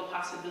and all of the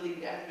possibility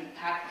that has been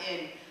packed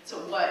in to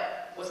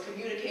what was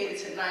communicated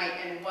tonight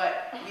and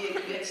what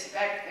we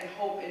expect and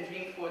hope and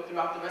dream for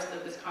throughout the rest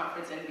of this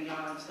conference and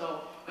beyond.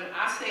 So when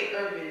I say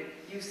urban,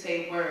 you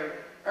say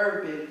word.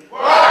 Urban.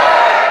 Word.